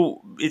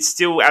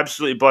still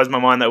absolutely blows my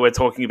mind that we're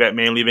talking about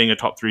Manly being a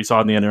top 3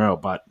 side in the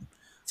NRL, but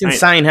it's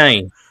insane.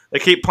 Hey, they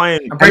keep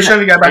playing. I'm pretty sure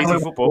if you go back and look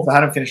at football, I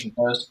had them finishing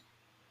first.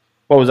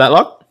 What was that,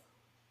 Lock?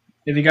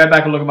 If you go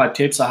back and look at my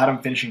tips, I had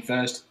them finishing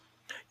first.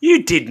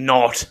 You did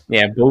not.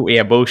 Yeah,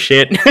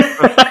 bullshit. We can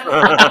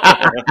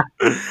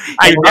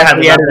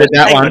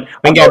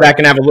go back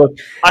and have a look.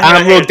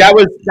 Look,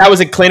 that was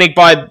a clinic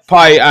by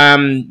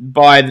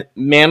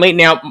Manly.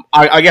 Now,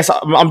 I guess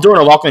I'm doing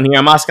a Lachlan here.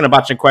 I'm asking a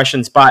bunch of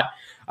questions, but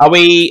are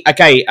we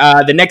okay?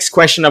 The next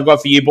question I've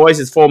got for you boys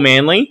is for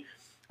Manly.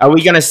 Are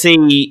we going to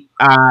see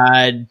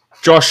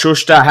Josh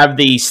Schuster have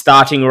the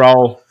starting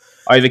role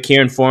over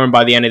Kieran Foran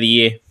by the end of the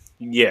year?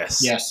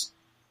 Yes.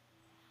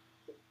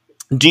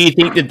 Do you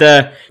think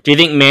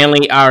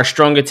Manly are a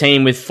stronger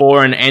team with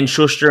Foran and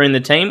Schuster in the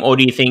team, or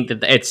do you think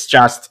that it's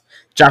just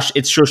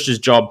it's Schuster's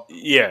job?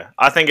 Yeah,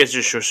 I think it's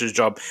just Schuster's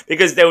job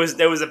because there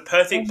was a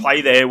perfect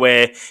play there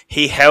where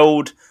he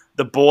held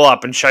the ball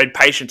up and showed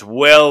patience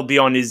well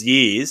beyond his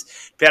years.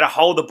 He had to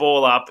hold the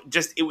ball up,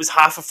 it was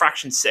half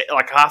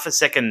a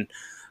second.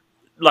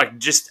 Like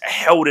just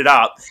held it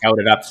up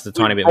just a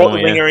tiny bit more. Brought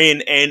the winger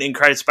in and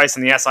created space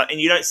on the outside,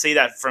 and you don't see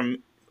that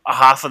from a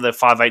half of the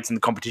 5'8" in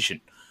the competition.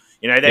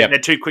 You know, they're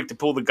too quick to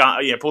pull the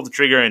gun, pull the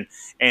trigger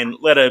and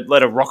let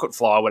a rocket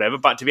fly or whatever.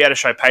 But to be able to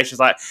show patience,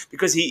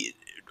 because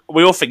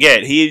we all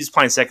forget he is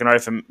playing second row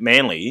for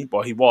Manly.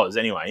 Well, he was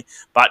anyway,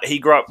 but he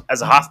grew up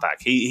as a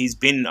halfback. He's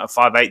been a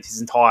 5'8" his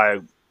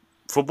entire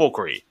football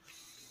career.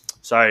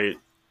 So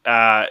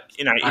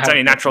it's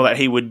only natural that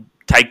he would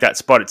take that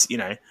spot. It's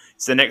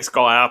it's the next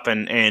guy up,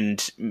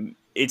 and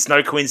it's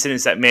no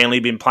coincidence that Manly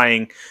been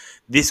playing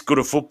this good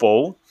of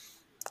football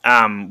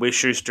with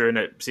Schuster in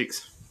at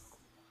 6.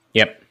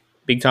 Yep.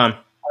 Big time.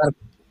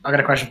 I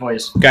got a question for you.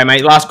 Okay,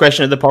 mate. Last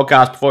question of the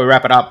podcast before we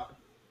wrap it up.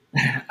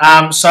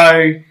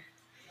 So,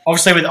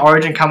 obviously with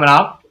Origin coming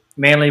up,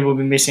 Manly will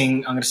be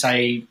missing, I'm going to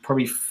say,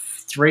 probably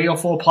 3 or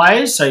 4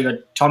 players. So, you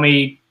got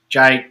Tommy,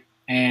 Jake,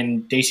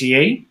 and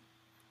DCE.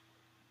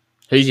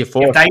 Who's your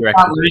 4th? If they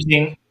start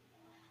losing...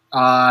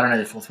 I don't know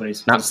the 4th one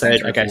is. No,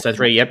 third. Okay, so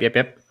 3. Yep.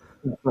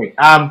 3.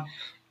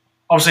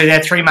 Obviously,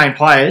 they're 3 main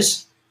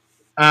players.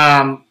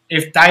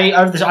 If they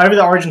over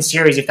the Origin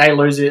series, if they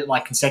lose it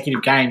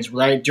consecutive games, do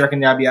you reckon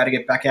they'll be able to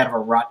get back out of a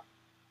rut?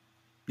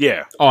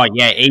 Yeah. Oh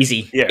yeah,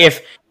 easy. Yeah.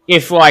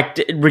 If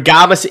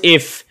regardless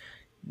if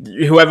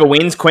whoever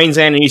wins,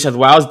 Queensland and New South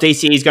Wales,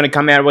 DCE is going to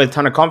come out with a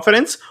ton of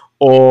confidence,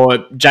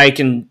 or Jake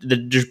and the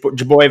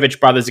Jabojevic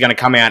brothers are going to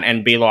come out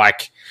and be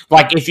like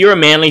if you're a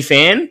Manly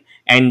fan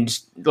and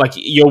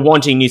you're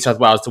wanting New South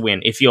Wales to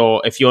win, if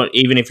you're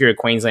a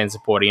Queensland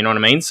supporter, you know what I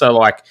mean? So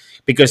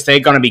because they're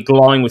going to be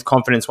glowing with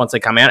confidence once they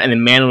come out, and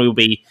then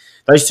Manly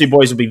those 2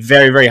 boys will be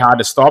very, very hard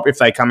to stop if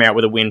they come out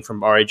with a win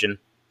from Origin.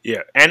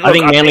 Yeah, and I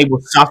think Manly will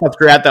suffer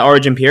throughout the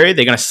Origin period.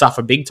 They're going to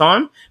suffer big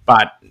time,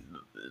 but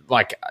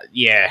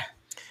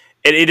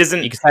it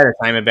isn't. You can say the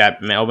same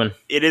about Melbourne.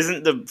 It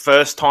isn't the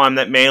first time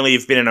that Manly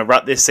have been in a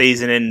rut this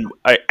season, and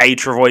a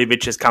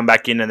Travojevic has come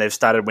back in and they've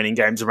started winning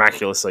games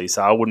miraculously.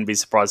 So I wouldn't be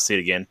surprised to see it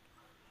again.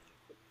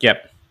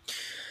 Yep.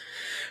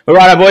 All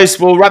right, boys,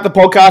 we'll wrap the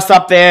podcast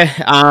up there.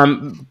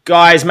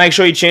 Guys, make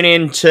sure you tune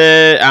in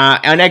to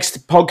our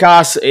next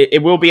podcast.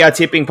 It will be our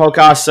tipping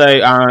podcast,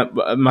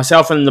 so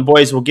myself and the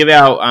boys will give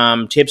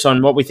our tips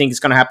on what we think is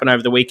going to happen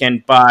over the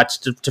weekend. But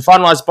to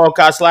finalise the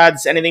podcast,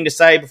 lads, anything to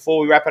say before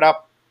we wrap it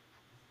up?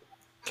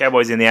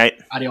 Cowboys in the 8.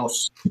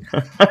 Adios.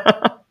 They're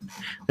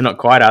not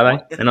quite, are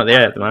they? They're not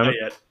there at the moment.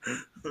 Not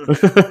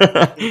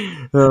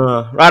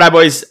yet. Righto,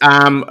 boys.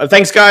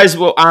 Thanks, guys.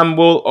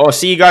 We'll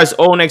see you guys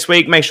all next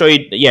week. Make sure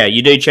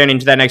you do tune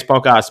into that next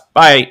podcast.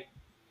 Bye.